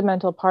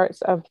fundamental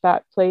parts of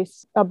that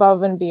place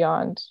above and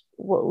beyond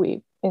what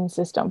we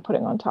insist on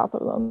putting on top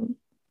of them.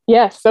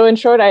 Yes, so in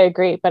short, I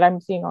agree, but I'm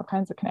seeing all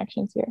kinds of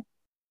connections here.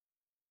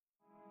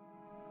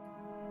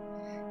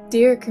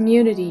 Dear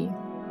community,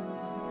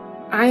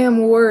 I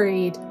am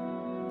worried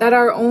that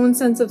our own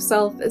sense of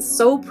self is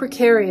so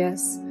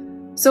precarious,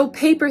 so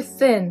paper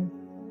thin,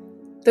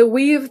 that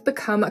we have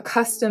become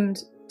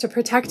accustomed to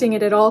protecting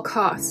it at all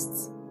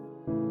costs,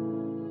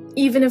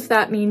 even if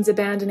that means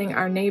abandoning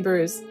our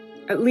neighbors,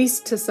 at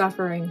least to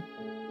suffering,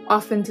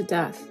 often to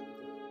death.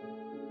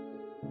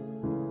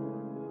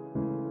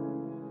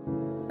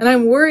 And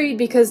I'm worried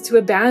because to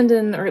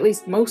abandon, or at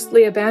least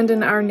mostly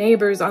abandon our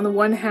neighbors on the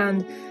one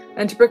hand,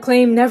 and to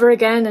proclaim never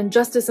again and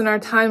justice in our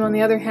time on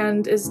the other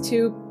hand, is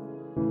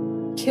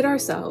to kid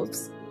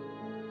ourselves.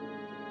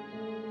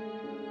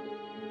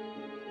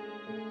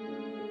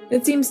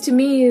 It seems to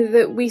me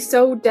that we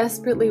so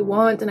desperately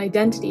want an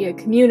identity, a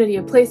community,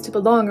 a place to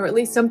belong, or at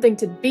least something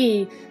to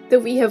be, that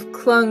we have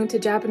clung to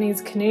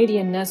Japanese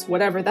Canadianness,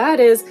 whatever that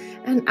is,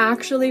 and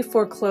actually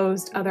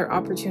foreclosed other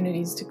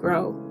opportunities to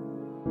grow.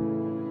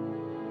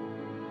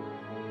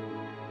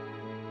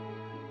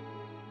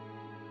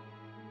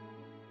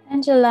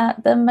 Angela,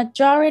 the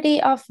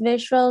majority of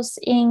visuals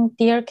in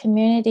Dear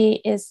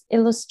Community is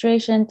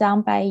illustration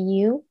done by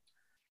you.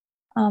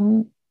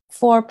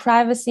 For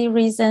privacy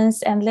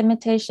reasons and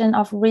limitation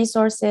of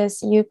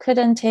resources, you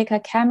couldn't take a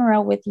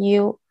camera with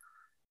you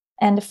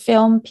and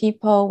film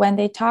people when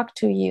they talk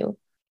to you.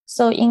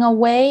 So in a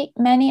way,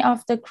 many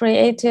of the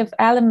creative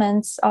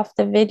elements of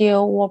the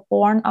video were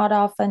born out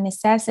of a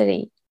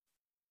necessity.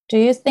 Do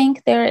you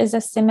think there is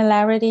a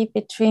similarity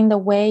between the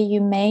way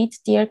you made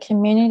Dear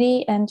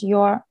Community and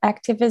your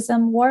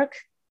activism work?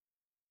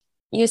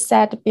 You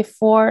said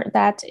before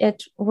that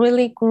it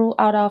really grew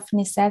out of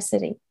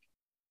necessity.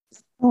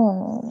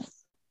 Oh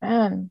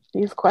man,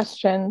 these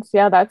questions.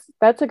 Yeah,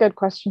 that's a good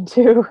question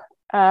too.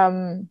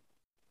 I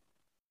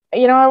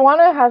want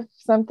to have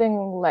something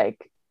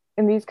like,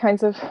 in these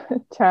kinds of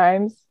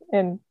times,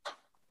 in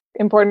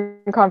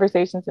important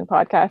conversations and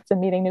podcasts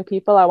and meeting new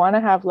people, I want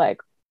to have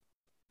like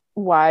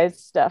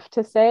wise stuff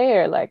to say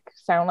or like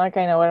sound like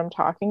I know what I'm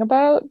talking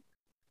about.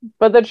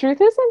 But the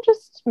truth is, I'm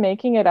just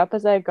making it up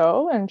as I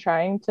go and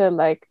trying to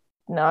like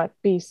not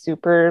be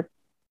super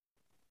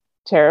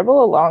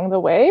terrible along the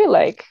way.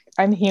 Like,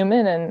 I'm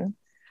human and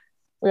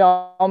we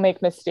all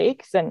make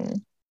mistakes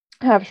and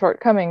have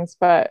shortcomings.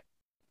 But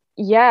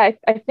yeah,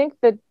 I think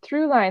the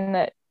through line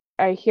that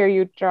I hear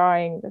you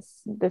drawing,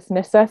 this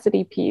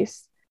necessity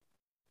piece,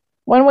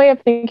 one way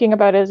of thinking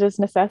about it is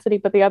just necessity,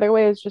 but the other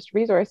way is just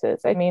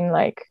resources. I mean,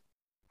 like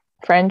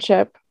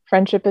friendship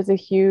is a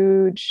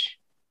huge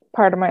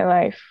part of my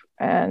life,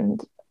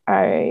 and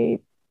I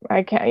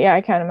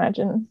can't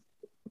imagine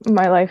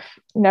my life,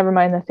 never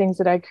mind the things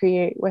that I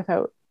create,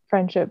 without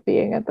friendship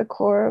being at the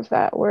core of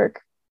that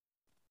work.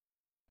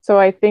 So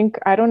I think,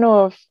 I don't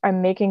know if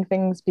I'm making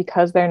things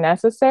because they're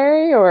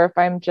necessary or if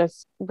I'm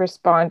just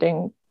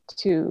responding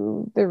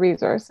to the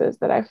resources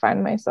that I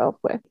find myself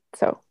with.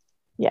 So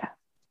yeah.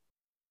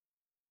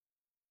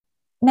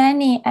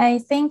 Manny, I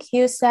think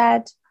you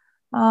said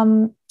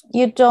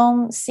you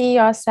don't see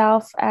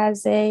yourself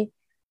as a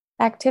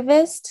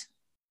activist,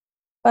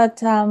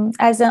 but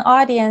as an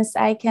audience,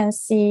 I can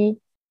see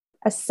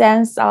a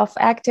sense of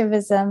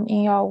activism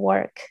in your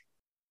work.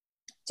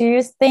 Do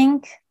you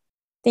think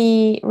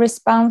the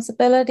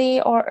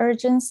responsibility or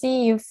urgency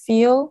you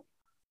feel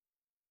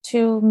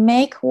to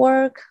make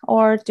work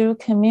or do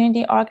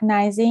community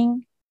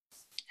organizing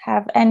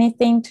have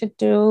anything to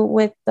do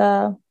with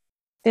the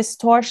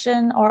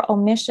distortion or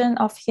omission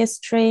of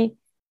history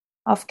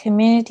of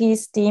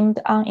communities deemed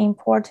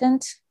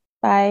unimportant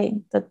by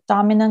the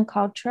dominant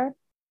culture?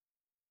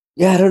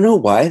 Yeah, I don't know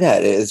why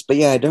that is, but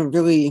yeah, I don't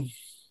really,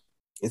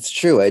 it's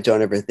true. I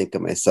don't ever think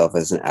of myself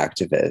as an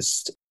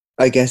activist.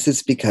 I guess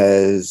it's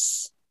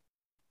because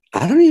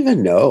I don't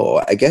even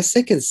know. I guess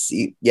I can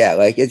see, yeah,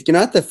 like you're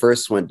not the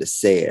first one to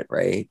say it,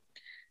 right?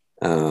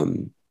 I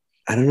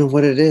don't know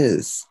what it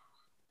is,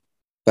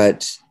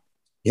 but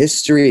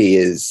history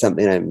is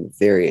something I'm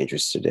very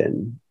interested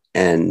in,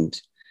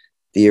 and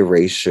the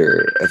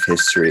erasure of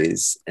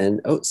histories.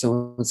 And oh,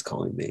 someone's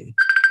calling me.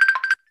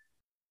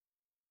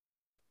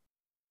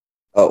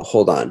 Oh,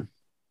 hold on.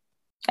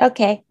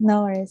 Okay,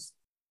 no worries.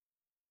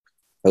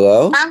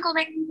 Hello? Uncle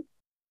Danny.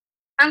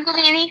 Uncle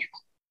Danny.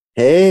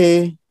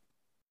 Hey,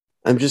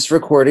 I'm just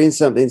recording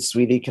something,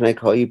 sweetie. Can I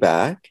call you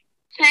back?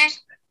 Can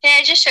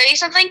I just show you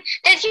something?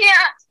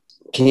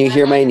 Can you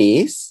hear my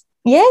niece?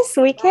 Yes,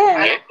 we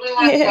can.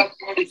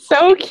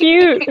 So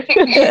cute.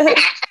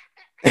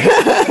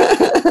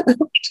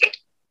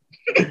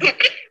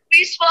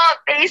 We swap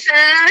faces.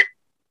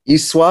 You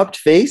swapped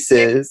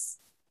faces.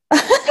 You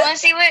want to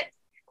see what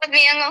with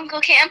me and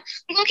Uncle Cam?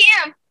 Uncle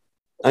Cam.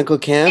 Uncle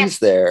Cam's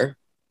there.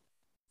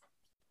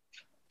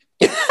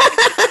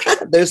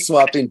 They're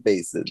swapping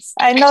faces.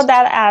 I know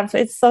that app.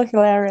 It's so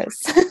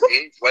hilarious.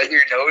 Why does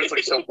your nose look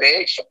so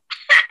big?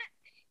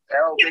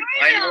 Oh, big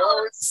my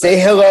nose. Say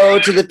hello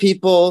to the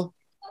people.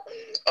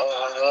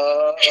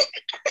 Oh.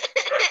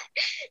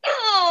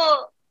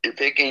 You're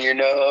picking your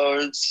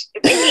nose.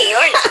 You're picking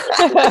your nose.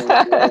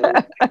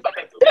 I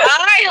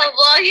have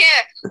long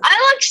hair.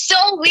 I look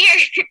so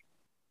weird.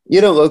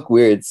 You don't look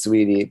weird,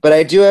 sweetie, but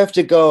I do have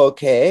to go,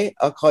 okay?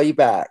 I'll call you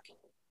back.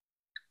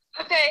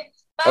 Okay.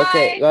 Bye.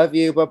 Okay, love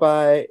you.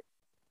 Bye-bye.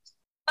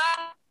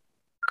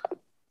 Bye.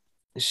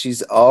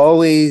 She's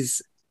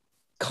always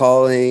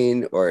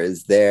calling or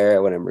is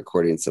there when I'm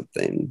recording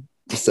something.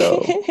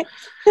 So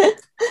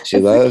she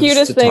it's loves the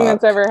cutest to thing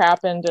talk. that's ever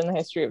happened in the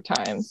history of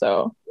time.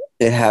 So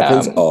It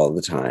happens all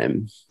the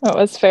time. That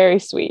was very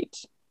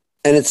sweet.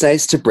 And it's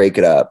nice to break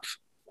it up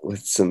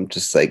with some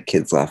just like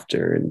kids'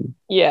 laughter and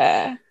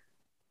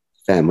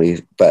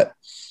family. But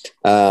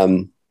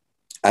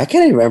I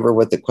can't remember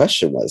what the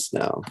question was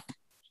now.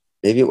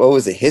 Maybe what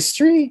was it?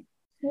 History?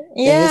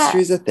 Yeah.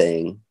 History's a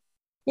thing.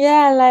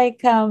 Yeah,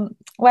 like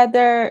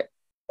whether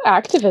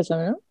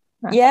activism.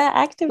 Yeah,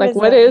 activism. Like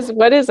what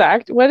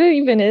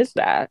even is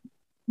that?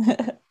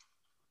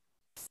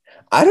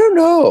 I don't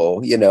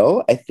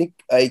know, I think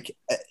like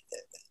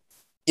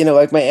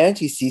like my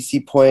Auntie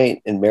Cece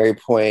Point and Mary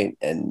Point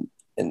and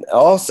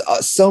also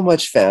so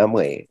much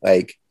family.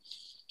 Like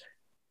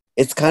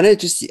it's kind of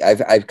just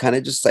I've kind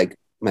of just like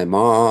my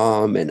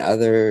mom and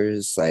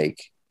others, like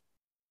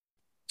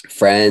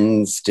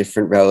friends,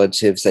 different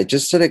relatives. I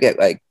just sort of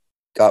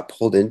got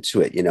pulled into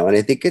it, and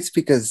I think it's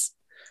because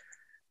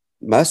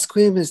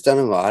Musqueam has done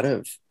a lot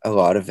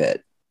of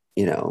it,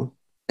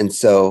 and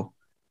so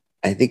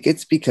I think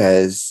it's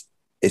because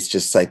it's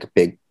just like a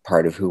big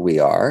part of who we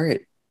are.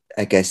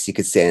 I guess you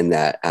could say in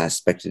that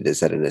aspect it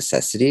is at a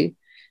necessity,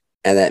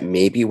 and that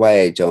may be why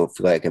I don't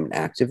feel like I'm an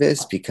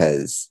activist,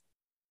 because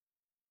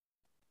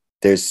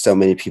there's so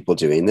many people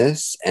doing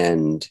this,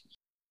 and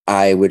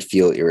I would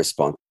feel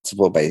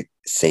irresponsible by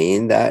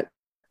saying that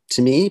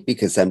to me,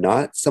 because I'm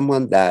not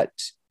someone that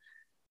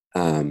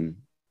I'm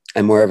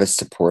more of a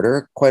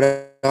supporter quite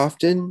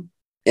often.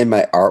 In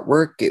my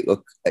artwork,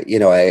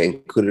 I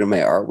include it in my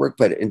artwork,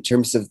 but in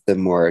terms of the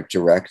more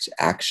direct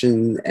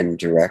action and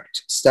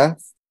direct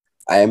stuff,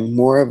 I'm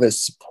more of a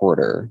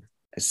supporter,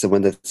 as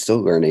someone that's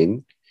still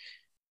learning.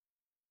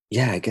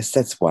 yeah, I guess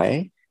that's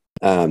why.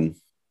 It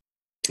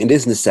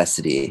is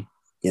necessity,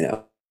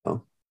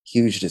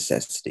 huge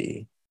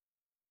necessity.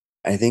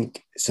 I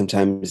think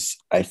sometimes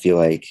I feel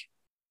like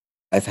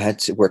I've had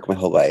to work my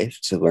whole life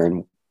to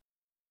learn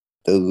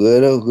the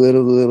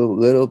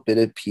little bit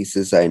of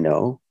pieces I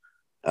know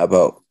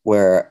about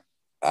where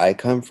I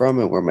come from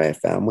and where my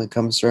family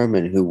comes from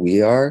and who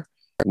we are,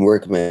 and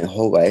work my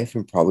whole life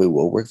and probably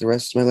will work the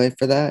rest of my life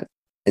for that.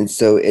 And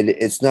so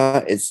it's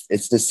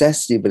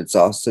necessity, but it's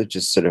also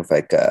just sort of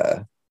like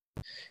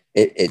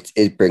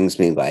it brings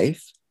me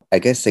life. I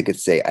guess I could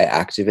say I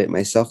activate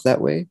myself that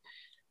way.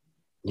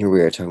 Here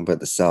we are talking about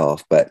the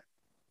self, but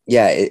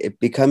yeah, it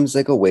becomes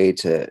like a way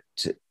to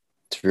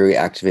really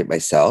activate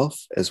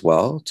myself as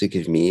well, to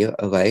give me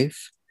a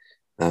life.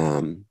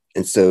 And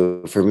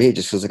so for me, it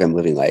just feels like I'm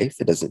living life.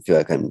 It doesn't feel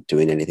like I'm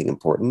doing anything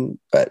important,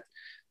 but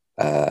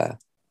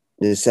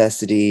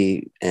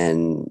necessity,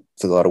 and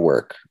it's a lot of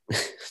work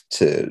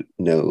to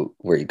know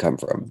where you come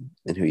from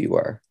and who you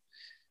are.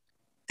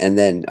 And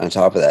then on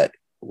top of that,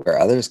 where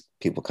others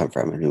people come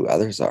from and who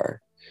others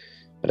are.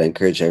 But I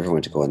encourage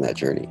everyone to go on that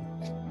journey.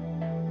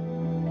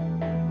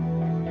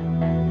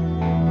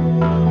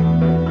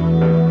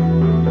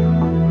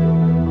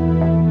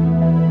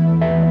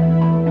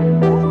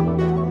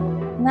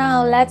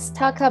 Now let's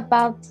talk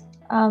about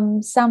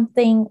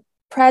something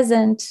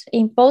present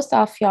in both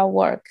of your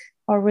work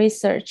or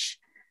research,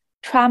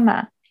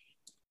 trauma.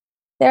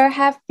 There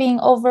have been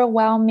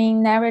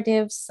overwhelming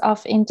narratives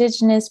of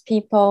Indigenous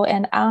people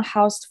and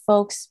unhoused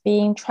folks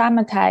being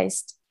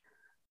traumatized,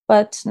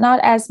 but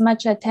not as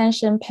much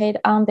attention paid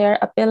on their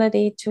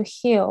ability to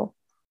heal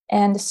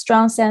and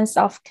strong sense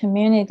of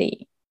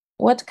community.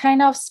 What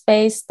kind of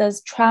space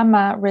does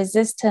trauma,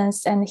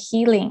 resistance, and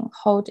healing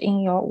hold in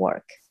your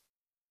work?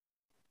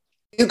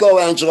 You go,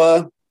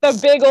 Angela. The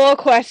big old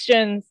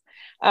questions.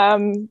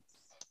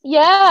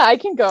 Yeah, I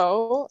can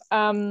go.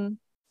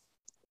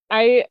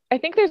 I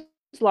think there's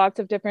lots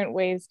of different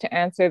ways to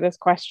answer this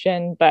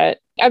question, but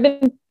I've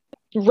been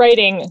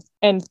writing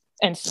and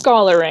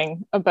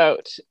scholaring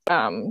about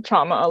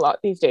trauma a lot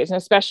these days, and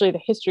especially the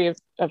history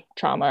of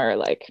trauma, or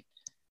like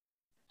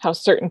how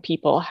certain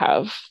people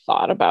have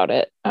thought about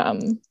it.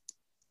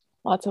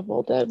 Lots of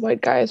old dead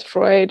white guys,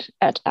 Freud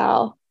et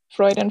al.,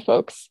 Freud and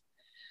folks.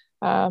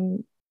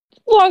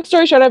 Long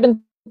story short, I've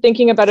been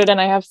thinking about it, and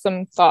I have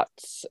some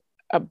thoughts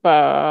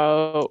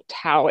about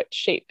how it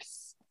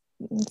shapes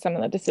some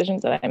of the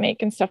decisions that I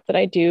make and stuff that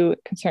I do,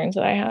 concerns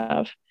that I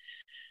have.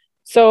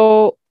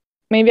 So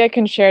maybe I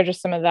can share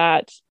just some of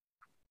that.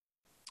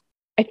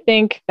 I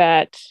think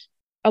that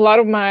a lot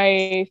of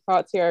my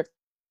thoughts here are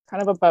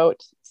kind of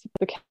about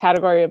the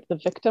category of the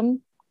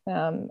victim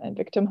and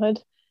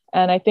victimhood.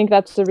 And I think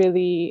that's a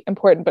really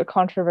important but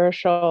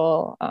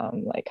controversial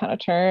like kind of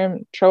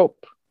term,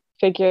 trope,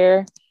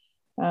 figure.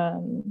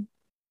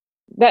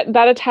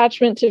 That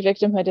attachment to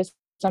victimhood is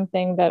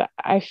something that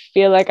I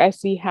feel like I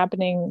see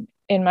happening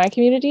in my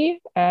community,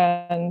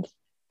 and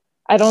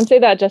I don't say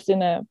that just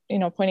in a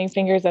pointing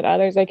fingers at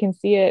others. I can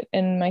see it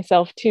in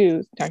myself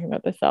too, talking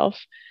about the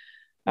self.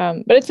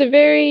 But it's a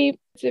very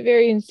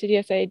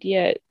insidious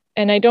idea,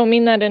 and I don't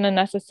mean that in a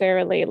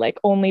necessarily like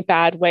only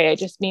bad way. I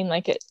just mean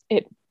like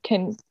it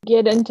can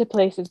get into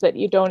places that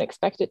you don't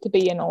expect it to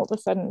be, and all of a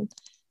sudden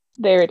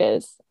there it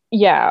is.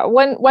 Yeah,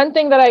 one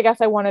thing that I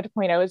guess I wanted to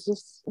point out is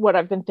just what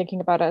I've been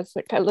thinking about as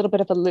like a little bit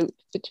of a loop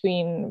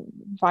between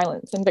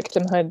violence and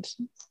victimhood,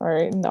 or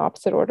in the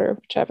opposite order,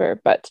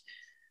 whichever. But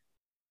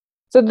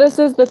so this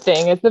is the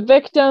thing, is the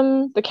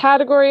victim, the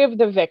category of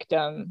the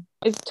victim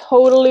is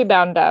totally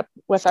bound up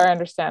with our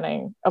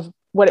understanding of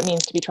what it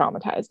means to be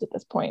traumatized at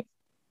this point.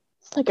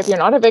 Like if you're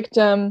not a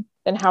victim,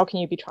 then how can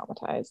you be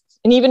traumatized?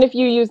 And even if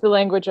you use the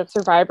language of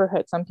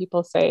survivorhood, some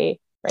people say,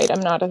 right,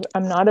 I'm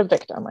not a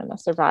victim, I'm a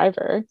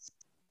survivor.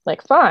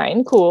 Like,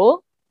 fine,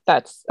 cool,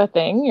 that's a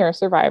thing, you're a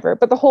survivor.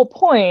 But the whole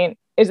point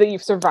is that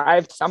you've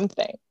survived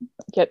something.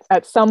 Like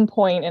at some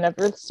point, in a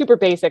super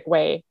basic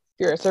way, if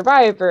you're a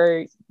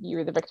survivor,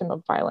 you're the victim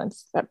of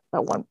violence at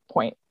one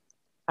point.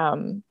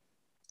 So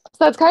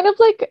that's kind of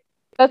like,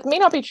 that may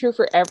not be true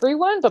for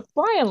everyone, but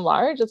by and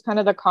large, it's kind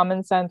of the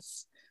common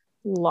sense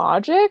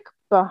logic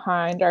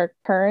behind our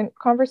current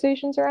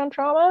conversations around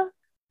trauma.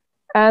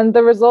 And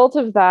the result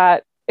of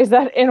that is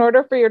that in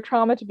order for your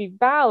trauma to be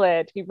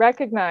valid, to be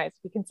recognized,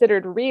 to be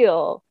considered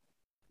real,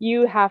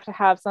 you have to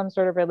have some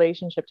sort of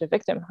relationship to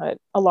victimhood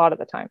a lot of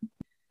the time.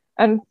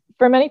 And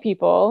for many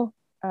people,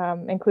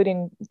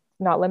 including,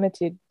 not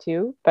limited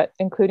to, but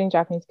including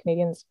Japanese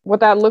Canadians, what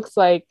that looks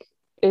like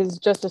is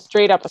just a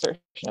straight up assertion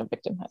of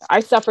victimhood.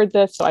 I suffered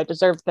this, so I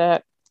deserve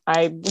that.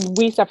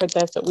 We suffered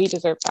this, so we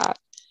deserve that.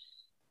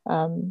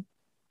 And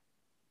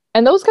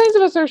those kinds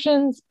of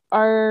assertions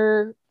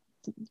are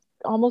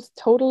almost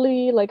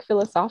totally like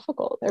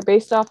philosophical. They're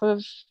based off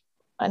of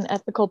an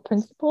ethical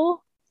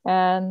principle,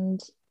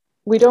 and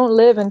we don't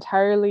live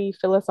entirely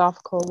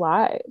philosophical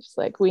lives.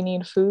 Like we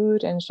need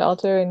food and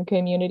shelter and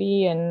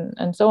community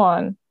and so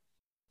on.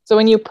 So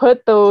when you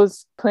put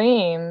those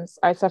claims,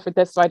 I suffered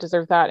this, so I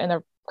deserve that, in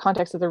the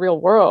context of the real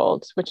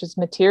world, which is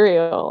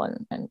material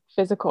and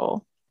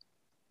physical,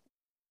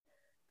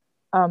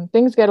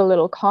 things get a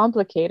little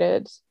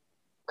complicated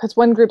because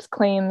one group's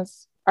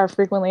claims are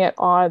frequently at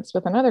odds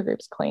with another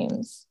group's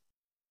claims.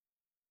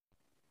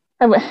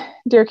 And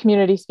Dear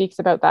Community speaks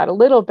about that a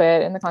little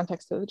bit in the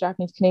context of the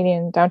Japanese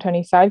Canadian downtown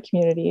east side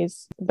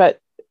communities, but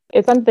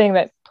it's something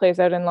that plays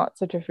out in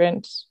lots of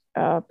different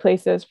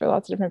places for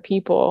lots of different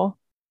people.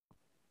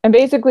 And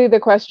basically the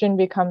question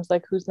becomes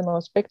like, who's the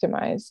most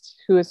victimized?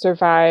 Who has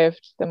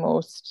survived the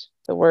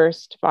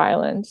worst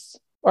violence?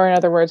 Or in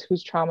other words,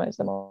 whose trauma is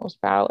the most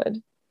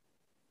valid?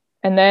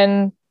 And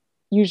then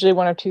usually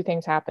one of two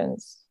things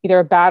happens. Either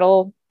a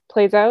battle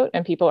plays out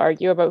and people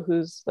argue about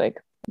who's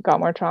like got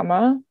more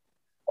trauma,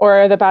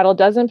 or the battle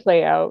doesn't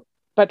play out,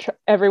 but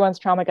everyone's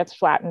trauma gets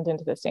flattened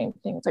into the same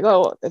thing. It's like,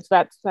 oh,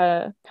 that's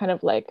kind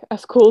of like a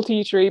school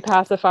teachery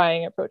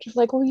pacifying approach of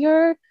like, well,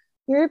 your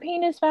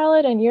pain is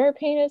valid and your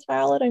pain is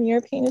valid and your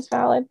pain is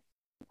valid.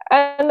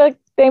 And like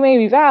they may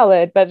be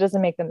valid, but it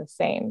doesn't make them the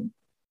same.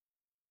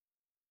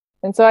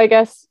 And so I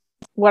guess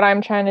what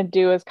I'm trying to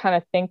do is kind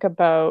of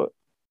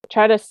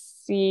try to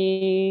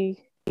see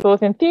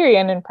both in theory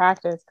and in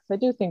practice, because I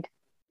do think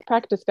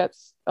practice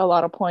gets a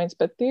lot of points,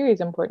 but theory is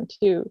important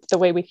too. The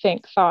way we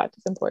think, thought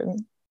is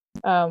important.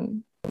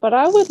 But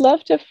I would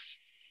love to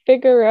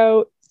figure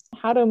out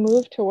how to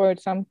move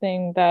towards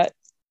something that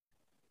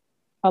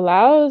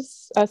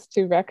allows us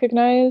to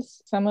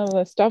recognize some of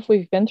the stuff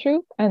we've been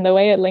through and the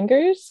way it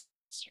lingers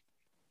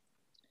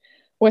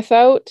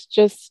without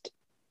just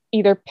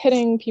either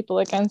pitting people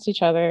against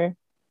each other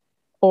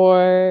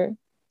or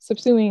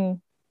subsuming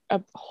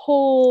a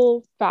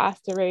whole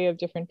vast array of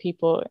different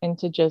people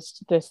into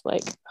just this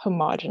like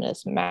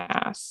homogenous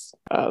mass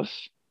of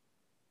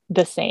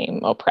the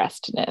same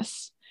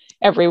oppressedness.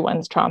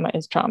 Everyone's trauma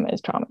is trauma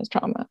is trauma is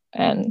trauma.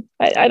 And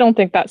I don't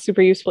think that's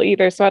super useful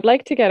either. So I'd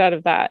like to get out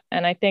of that.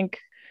 And I think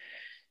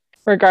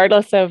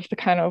regardless of the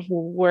kind of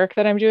work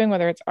that I'm doing,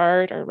 whether it's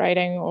art or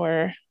writing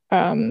or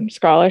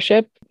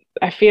scholarship,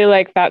 I feel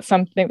like that's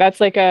something that's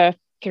like a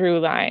through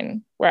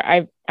line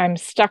where I'm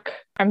stuck.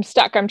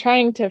 I'm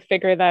trying to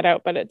figure that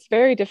out, but it's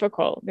very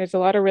difficult. There's a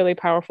lot of really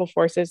powerful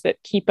forces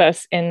that keep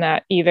us in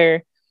that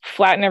either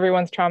flatten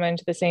everyone's trauma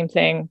into the same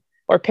thing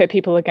or pit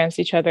people against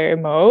each other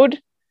mode.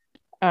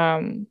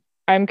 I'm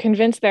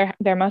convinced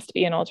there must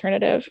be an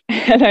alternative,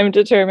 and I'm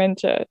determined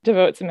to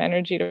devote some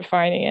energy to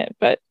finding it.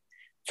 But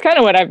it's kind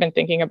of what I've been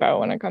thinking about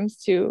when it comes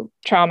to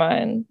trauma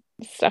and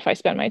stuff I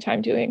spend my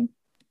time doing.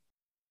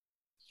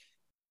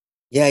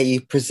 Yeah,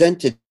 you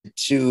presented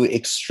two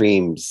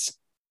extremes.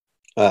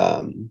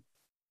 And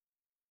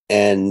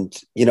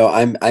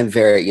I'm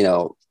very,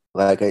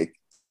 like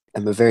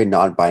I'm a very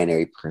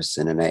non-binary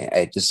person, and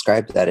I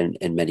describe that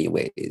in many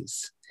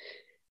ways.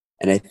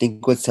 And I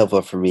think what's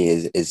helpful for me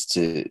is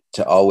to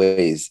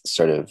always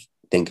sort of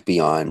think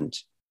beyond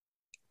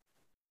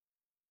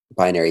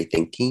binary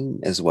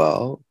thinking as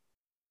well,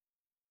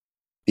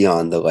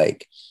 beyond the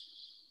like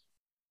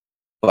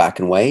black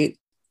and white.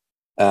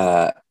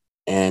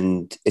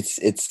 And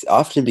it's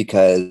often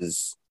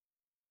because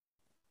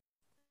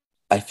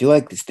I feel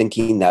like this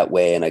thinking that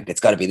way and like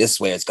it's got to be this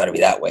way, it's got to be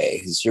that way,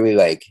 has really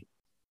like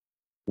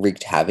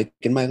wreaked havoc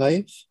in my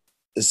life.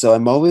 So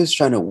I'm always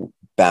trying to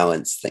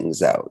balance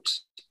things out.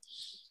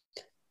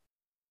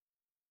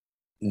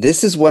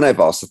 This is one I've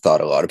also thought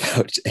a lot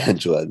about,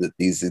 Angela, that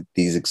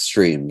these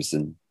extremes.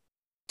 And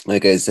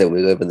like I said,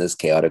 we live in this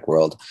chaotic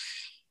world.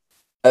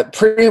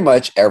 Pretty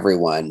much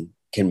everyone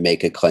can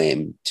make a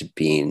claim to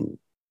being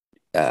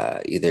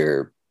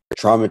either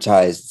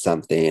traumatized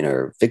something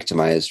or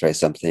victimized by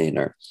something,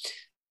 or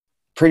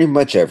pretty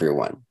much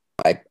everyone.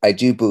 I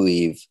do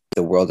believe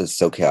the world is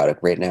so chaotic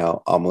right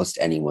now, almost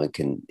anyone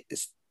can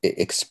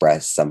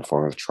express some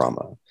form of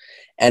trauma.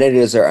 And it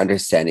is our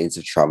understandings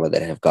of trauma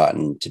that have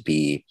gotten to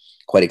be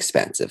quite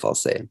expansive, I'll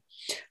say.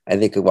 I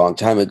think a long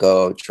time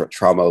ago,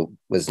 trauma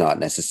was not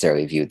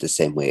necessarily viewed the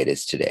same way it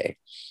is today.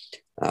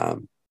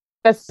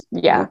 That's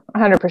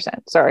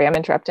 100%. Sorry, I'm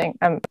interrupting.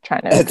 I'm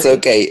trying to. That's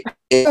okay.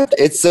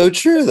 It's so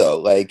true, though.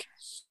 Like,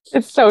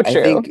 it's so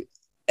true. I think,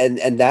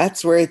 and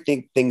that's where I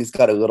think things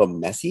got a little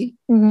messy.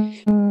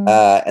 Mm-hmm.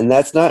 And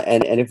that's not.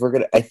 And if we're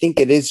gonna, I think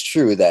it is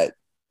true that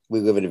we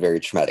live in a very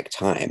traumatic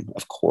time,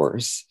 of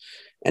course,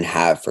 and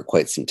have for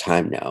quite some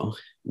time now,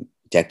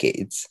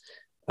 decades.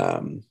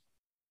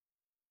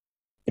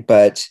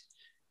 But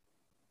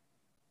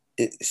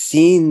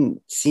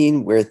seeing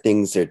where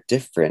things are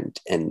different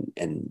and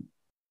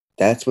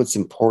that's what's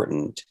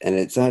important. And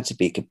it's not to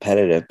be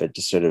competitive, but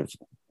to sort of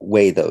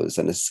weigh those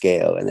on a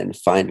scale and then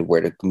find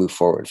where to move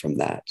forward from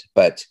that.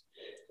 But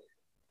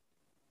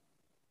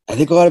I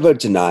think a lot about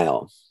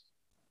denial.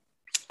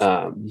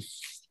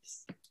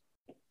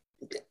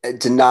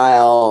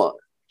 Denial,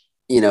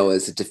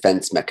 is a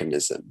defense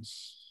mechanism.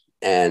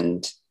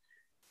 And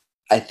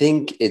I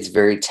think it's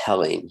very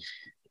telling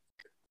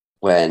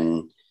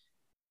when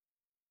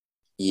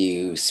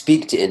you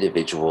speak to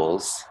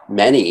individuals,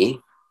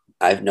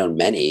 I've known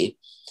many,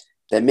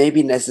 that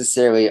maybe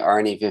necessarily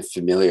aren't even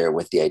familiar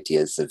with the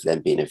ideas of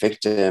them being a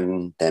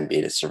victim, them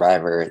being a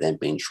survivor, them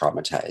being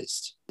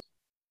traumatized.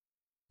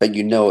 But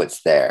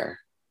it's there,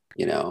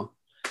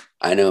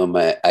 I know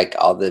my, like,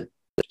 all the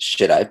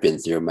shit I've been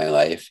through in my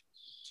life,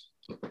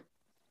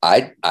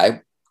 I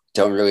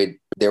don't really,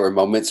 there were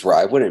moments where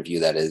I wouldn't view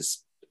that as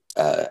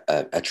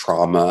a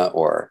trauma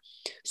or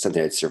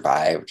something I'd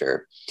survived,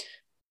 or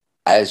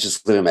I was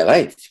just living my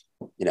life,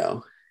 you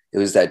know. It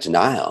was that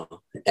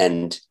denial.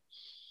 And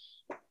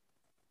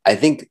I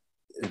think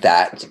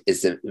that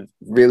is a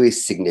really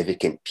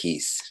significant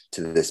piece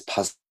to this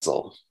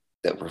puzzle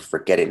that we're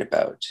forgetting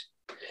about.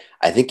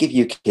 I think if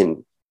you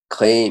can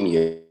claim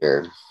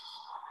your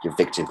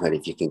victimhood,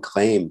 if you can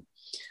claim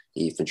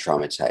that you've been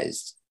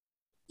traumatized,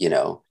 you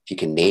know, if you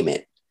can name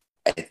it,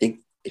 I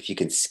think if you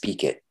can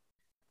speak it,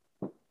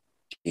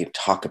 you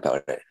talk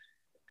about it,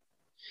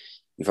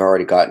 you've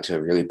already gotten to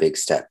a really big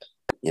step,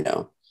 you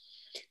know.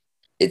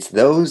 It's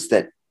those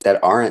that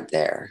aren't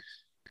there,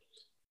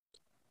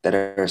 that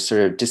are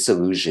sort of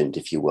disillusioned,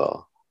 if you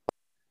will.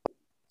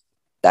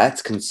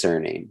 That's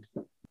concerning.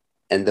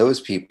 And those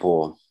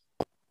people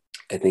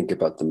I think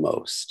about the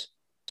most.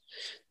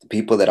 The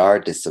people that are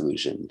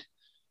disillusioned,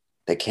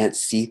 that can't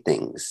see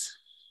things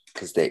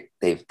because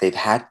they've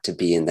had to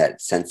be in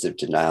that sense of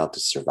denial to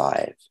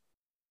survive.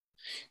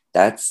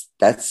 That's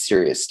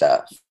serious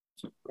stuff,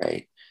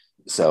 right?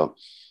 So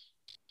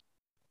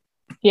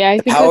yeah, I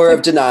the think power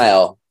of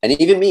denial. And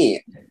even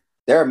me,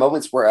 there are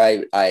moments where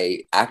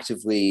I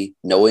actively,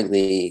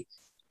 knowingly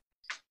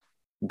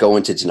go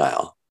into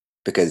denial,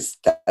 because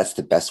that's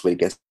the best way to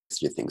get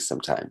through things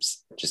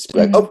sometimes. Just be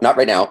like, oh, not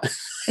right now.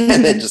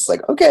 And then just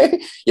like,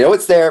 okay, you know,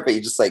 it's there, but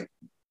you just like,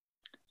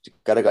 you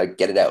gotta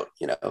get it out,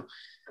 you know.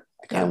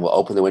 I kind of will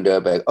open the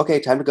window, but okay,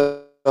 time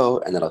to go.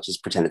 And then I'll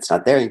just pretend it's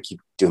not there and keep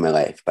doing my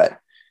life. But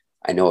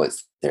I know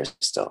it's there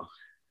still.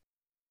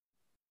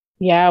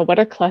 Yeah, what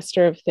a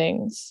cluster of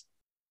things.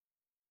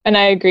 And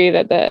I agree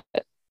that the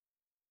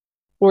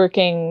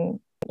working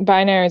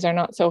binaries are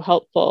not so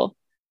helpful.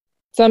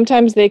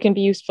 Sometimes they can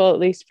be useful, at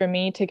least for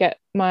me, to get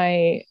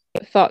my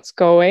thoughts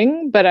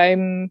going, but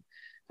I'm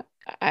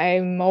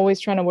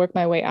always trying to work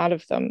my way out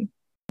of them.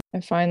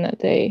 I find that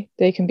they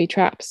can be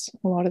traps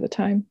a lot of the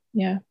time.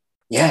 Yeah.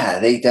 Yeah,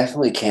 they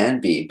definitely can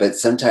be. But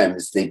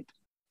sometimes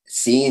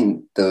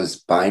seeing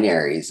those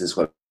binaries is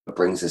what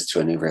brings us to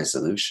a new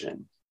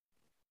resolution.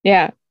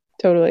 Yeah,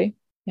 totally.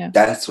 Yeah.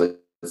 That's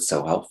what's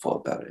so helpful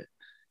about it,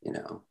 you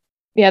know.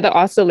 Yeah, the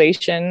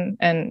oscillation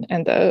and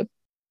the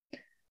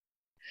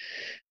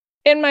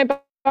in my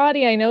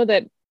body, I know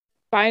that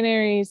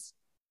binaries,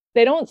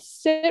 they don't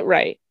sit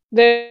right.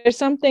 There's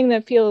something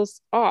that feels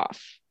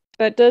off.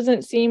 That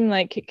doesn't seem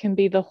like it can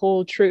be the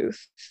whole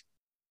truth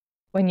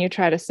when you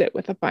try to sit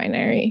with a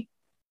binary,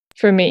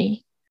 for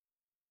me.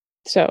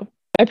 So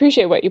I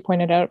appreciate what you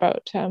pointed out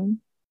about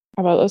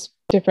those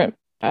different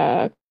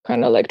kind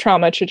of like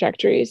trauma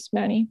trajectories,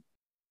 Manny.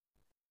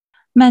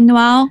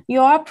 Manuel,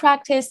 your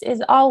practice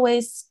is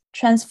always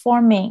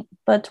transforming,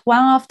 but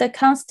one of the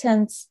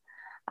constants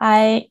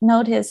I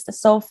noticed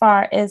so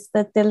far is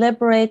the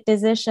deliberate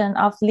decision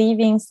of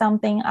leaving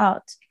something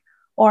out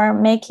or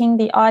making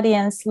the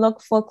audience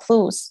look for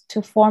clues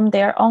to form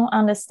their own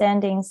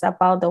understandings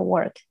about the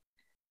work.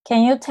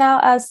 Can you tell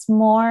us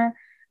more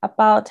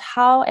about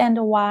how and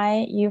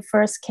why you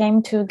first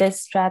came to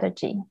this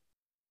strategy?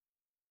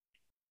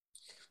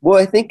 Well,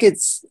 I think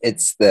it's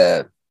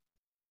the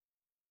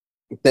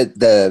I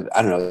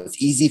don't know,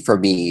 it's easy for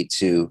me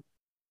to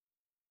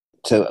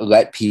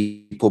let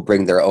people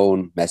bring their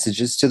own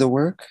messages to the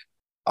work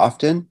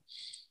often.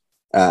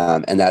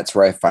 And that's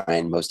where I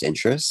find most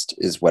interest,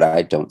 is what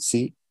I don't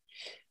see.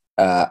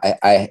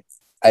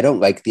 I don't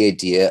like the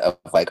idea of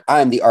like,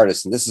 I'm the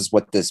artist and this is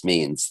what this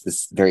means,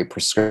 this very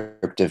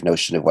prescriptive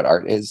notion of what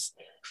art is.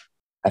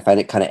 I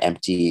find it kind of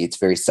empty. It's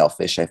very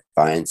selfish. I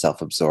find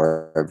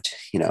self-absorbed,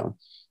 you know.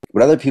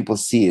 What other people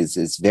see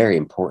is very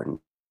important.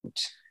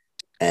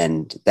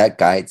 And that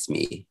guides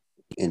me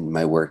in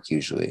my work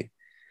usually.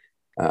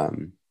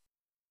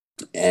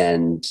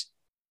 And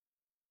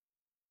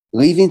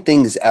leaving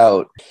things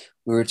out,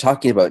 we were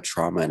talking about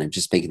trauma, and I'm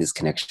just making this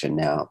connection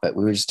now, but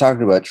we were just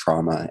talking about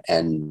trauma,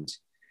 and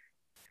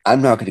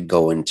I'm not going to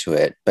go into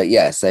it, but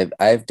yes,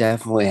 I've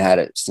definitely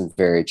had some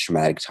very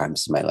traumatic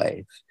times in my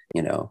life,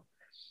 you know,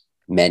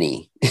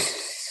 many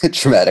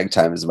traumatic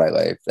times in my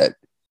life that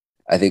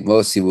I think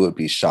most people would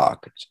be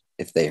shocked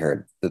if they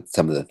heard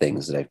some of the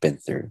things that I've been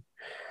through.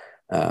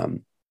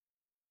 And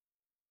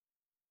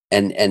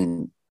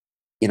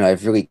you know,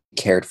 I've really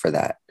cared for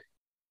that,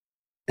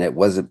 and it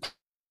wasn't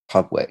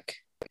public.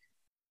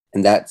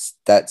 And that's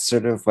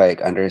sort of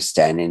like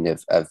understanding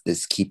of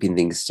this keeping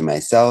things to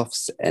myself.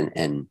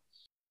 And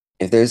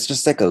if there's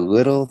just like a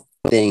little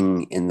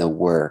thing in the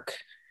work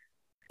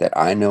that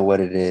I know what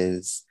it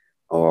is,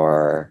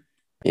 or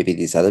maybe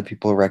these other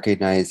people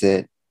recognize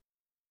it,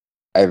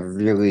 I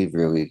really,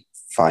 really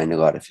find a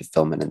lot of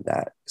fulfillment in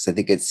that. So I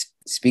think it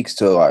speaks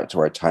to a lot to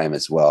our time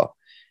as well.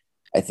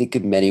 I think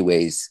in many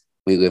ways,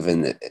 we live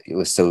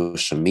with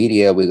social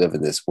media, we live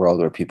in this world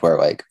where people are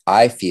like,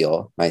 I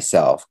feel, this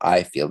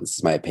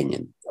is my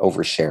opinion,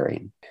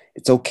 oversharing.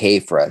 It's okay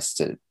for us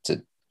to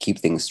keep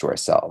things to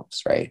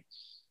ourselves, right?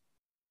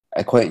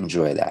 I quite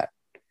enjoy that.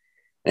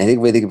 And I think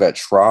when we think about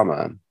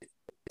trauma,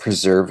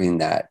 preserving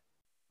that,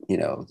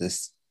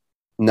 this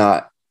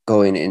not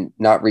going and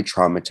not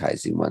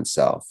re-traumatizing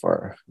oneself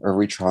or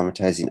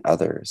re-traumatizing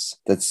others.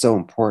 That's so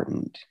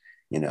important,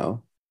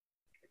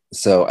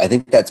 So I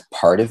think that's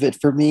part of it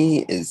for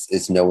me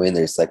is knowing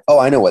there's like, oh,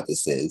 I know what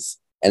this is.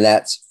 And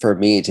that's for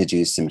me to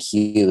do some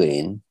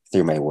healing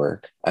through my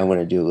work. I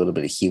want to do a little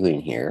bit of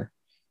healing here,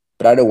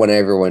 but I don't want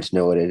everyone to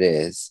know what it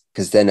is,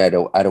 because then I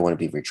don't want to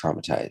be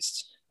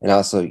re-traumatized. And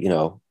also,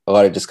 a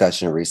lot of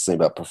discussion recently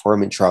about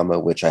performance trauma,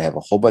 which I have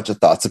a whole bunch of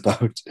thoughts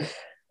about.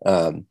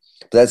 But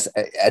that's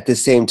at the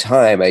same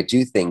time, I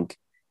do think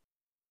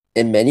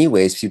in many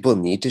ways people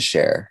need to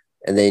share,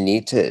 and they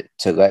need to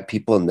let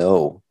people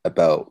know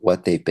about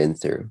what they've been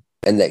through,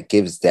 and that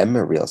gives them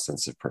a real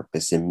sense of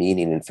purpose and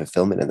meaning and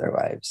fulfillment in their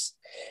lives.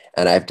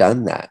 And I've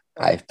done that.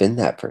 I've been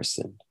that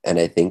person. And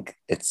I think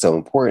it's so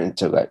important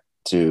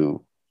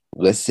to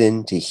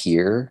listen, to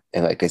hear,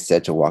 and like I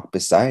said, to walk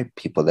beside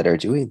people that are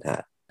doing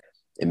that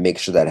and make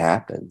sure that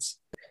happens.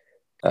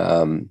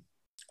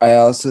 I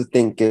also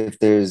think if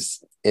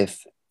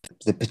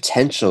the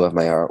potential of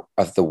my art,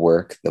 of the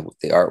work, the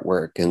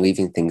artwork, and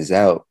leaving things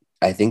out,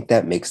 I think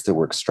that makes the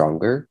work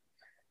stronger.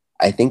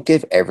 I think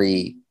if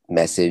every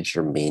message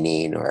or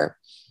meaning or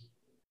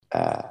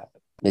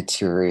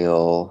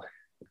material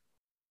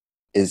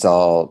is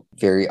all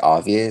very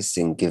obvious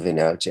and given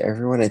out to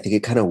everyone, I think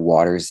it kind of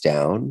waters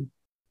down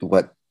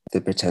what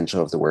the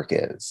potential of the work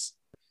is.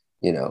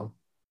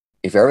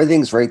 If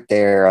everything's right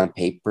there on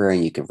paper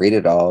and you can read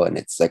it all and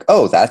it's like,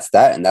 oh, that's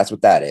that, and that's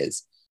what that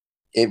is,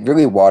 it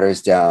really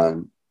waters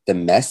down the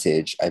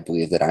message I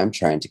believe that I'm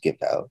trying to give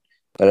out.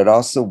 But it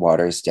also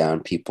waters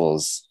down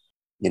people's,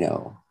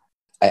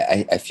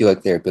 I feel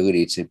like their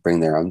ability to bring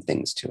their own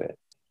things to it.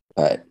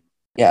 But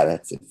yeah,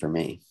 that's it for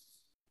me.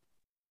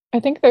 I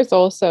think there's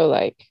also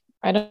like,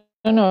 I don't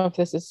know if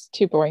this is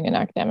too boring and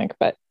academic,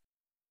 but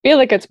I feel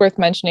like it's worth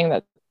mentioning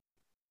that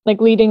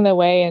like leading the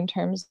way in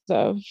terms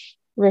of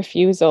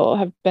refusal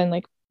have been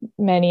like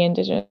many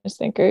Indigenous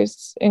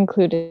thinkers,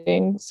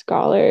 including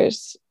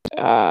scholars,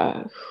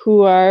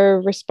 who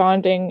are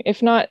responding,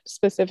 if not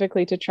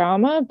specifically to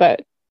trauma,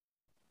 but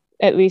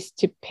at least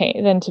to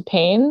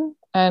pain,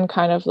 and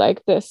kind of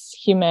like this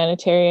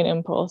humanitarian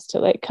impulse to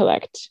like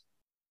collect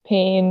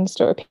pain,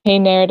 store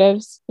pain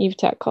narratives. Eve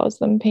Tech calls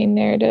them pain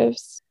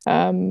narratives.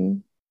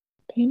 Pain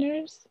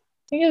narratives?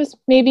 I think it was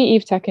maybe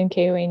Eve Tech and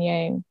Kei Wayne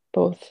Yang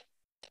both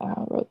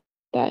wrote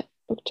that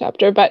book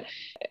chapter, but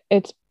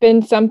it's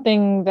been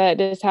something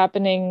that is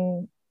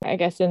happening, I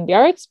guess, in the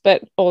arts,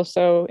 but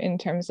also in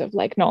terms of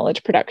like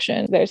knowledge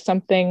production. There's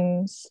some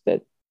things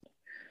that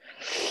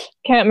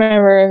can't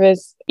remember if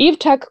it's Eve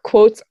Tech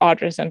quotes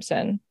Audra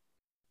Simpson.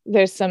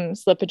 There's some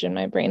slippage in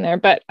my brain there,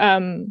 but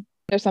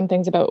there's some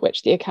things about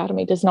which the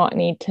Academy does not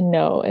need to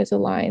know is a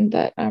line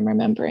that I'm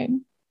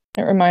remembering.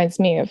 It reminds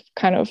me of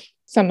kind of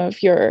some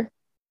of your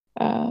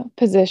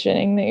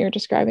positioning that you're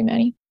describing,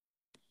 Annie.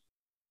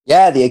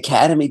 Yeah, the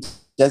Academy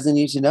doesn't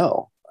need to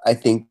know. I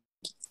think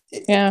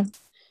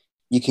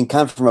you can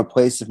come from a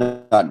place of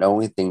not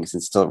knowing things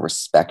and still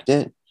respect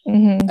it,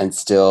 and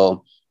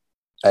still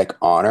like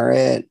honor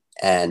it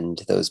and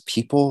those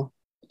people,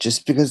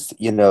 just because,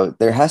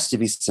 there has to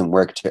be some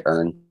work to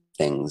earn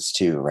things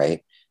too,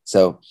 right?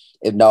 So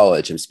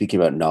knowledge, I'm speaking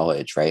about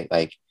knowledge, right?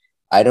 Like,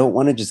 I don't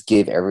want to just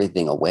give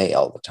everything away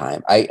all the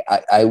time.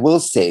 I will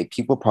say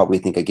people probably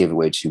think I give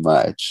away too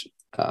much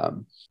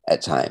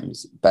at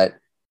times, but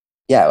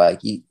yeah, like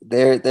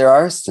there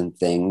are some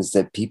things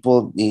that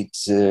people need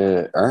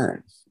to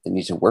earn, they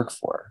need to work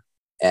for,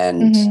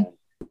 and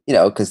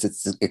because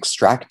it's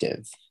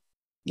extractive,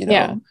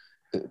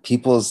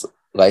 people's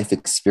life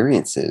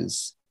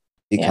experiences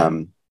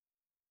become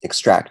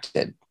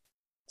extracted,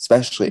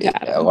 especially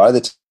a lot of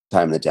the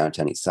time in the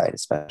downtown east side,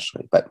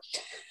 especially. But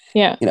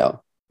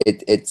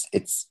it's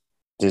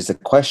there's a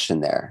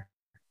question there.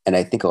 And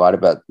I think a lot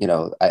about,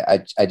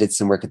 I did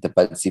some work at the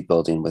Budsy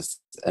building with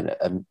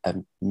an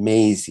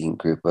amazing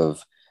group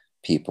of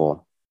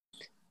people.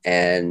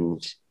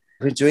 And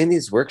we're doing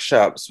these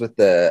workshops with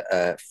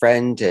a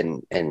friend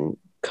and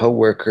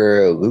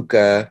co-worker,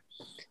 Luca.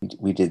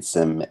 We did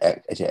some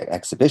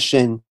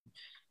exhibition.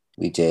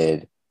 We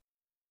did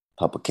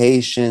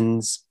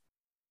publications.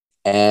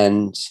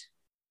 And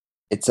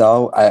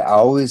I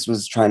always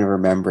was trying to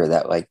remember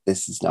that, like,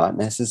 this is not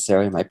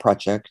necessarily my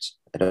project.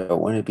 I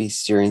don't want to be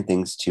steering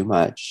things too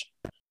much,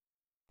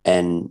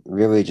 and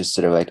really just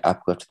sort of like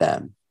uplift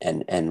them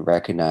and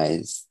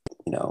recognize,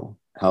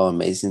 how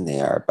amazing they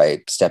are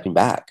by stepping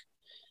back,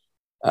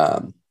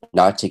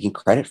 not taking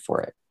credit for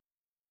it,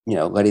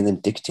 letting them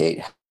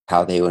dictate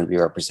how they want to be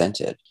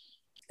represented.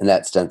 And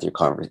that's done through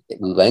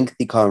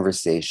lengthy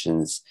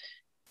conversations,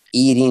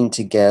 eating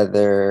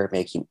together,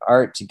 making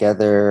art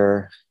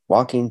together,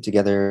 walking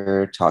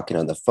together, talking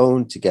on the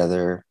phone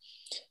together.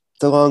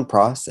 It's a long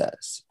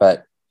process,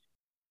 but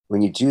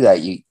when you do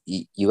that, you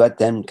let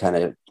them kind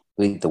of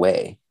lead the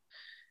way.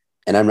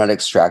 And I'm not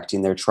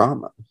extracting their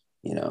trauma,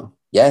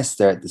 Yes,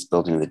 they're at this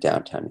building in the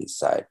downtown east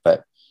side,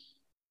 but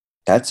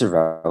That's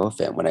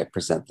irrelevant when I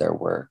present their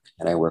work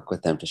and I work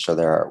with them to show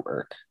their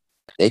artwork.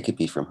 They could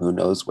be from who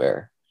knows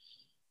where.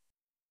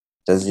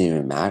 It doesn't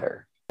even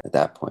matter at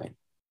that point.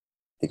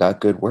 They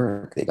got good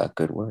work. They got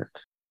good work.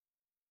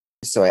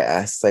 So I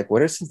asked, like,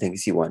 what are some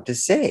things you want to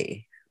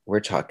say? We're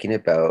talking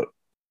about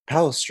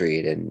Powell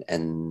Street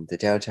and the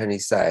downtown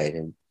east side,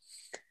 and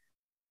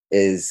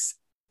is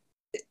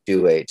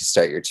too late to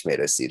start your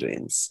tomato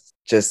seedlings.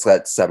 Just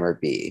let summer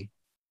be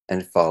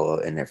and follow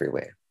in every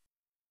way.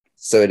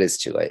 So it is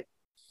too late.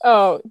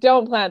 Oh,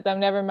 don't plant them.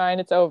 Never mind.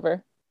 It's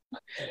over.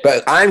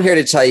 But I'm here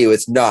to tell you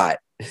it's not.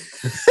 You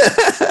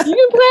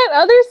can plant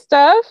other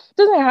stuff. It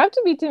doesn't have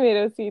to be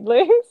tomato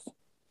seedlings.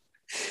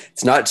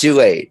 It's not too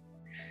late.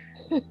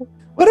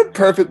 What a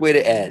perfect way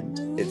to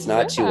end. It's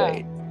not too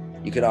late.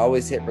 You can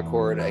always hit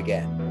record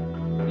again.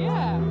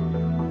 Yeah.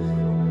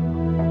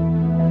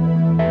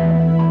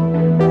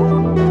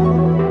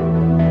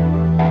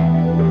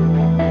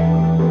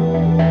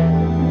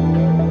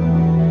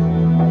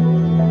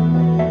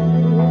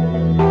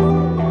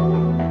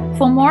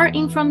 For more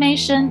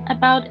information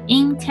about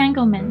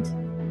entanglement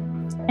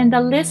and the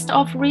list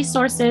of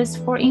resources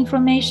for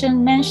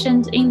information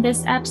mentioned in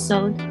this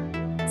episode,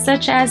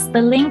 such as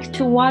the link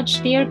to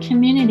watch Dear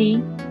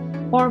Community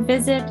or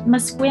visit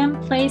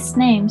Musqueam Place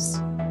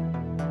Names,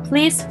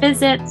 please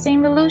visit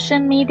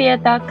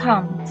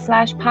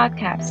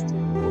singvolutionmedia.com/podcast.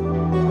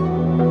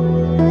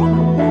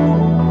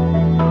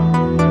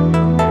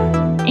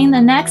 In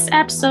the next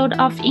episode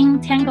of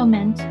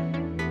Entanglement,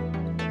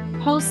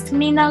 host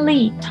Mina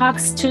Lee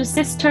talks to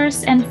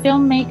sisters and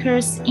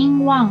filmmakers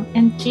Ying Wang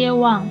and Jie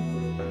Wang.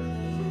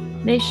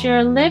 They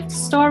share lived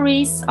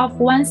stories of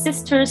one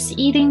sister's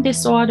eating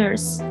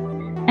disorders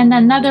and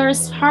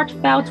another's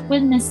heartfelt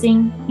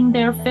witnessing in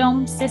their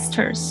film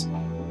Sisters.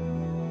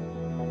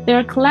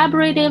 Their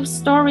collaborative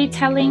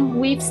storytelling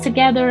weaves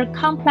together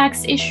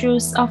complex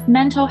issues of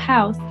mental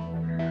health,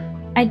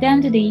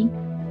 identity,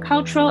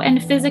 cultural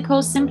and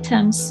physical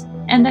symptoms,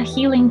 and the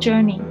healing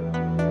journey.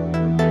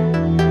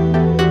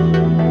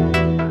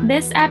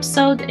 This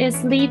episode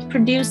is lead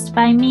produced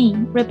by me,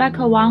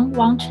 Rebecca Wang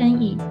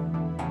Chunyi,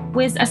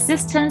 with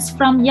assistance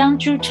from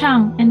Yangju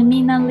Chang and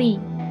Mina Lee.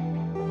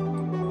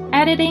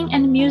 Editing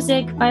and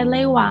music by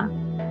Leiwa.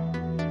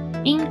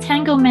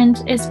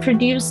 Entanglement is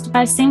produced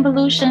by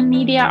Singvolution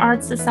Media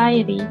Art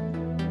Society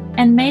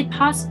and made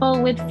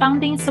possible with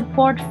funding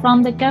support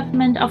from the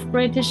Government of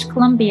British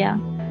Columbia.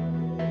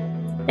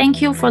 Thank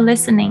you for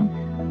listening.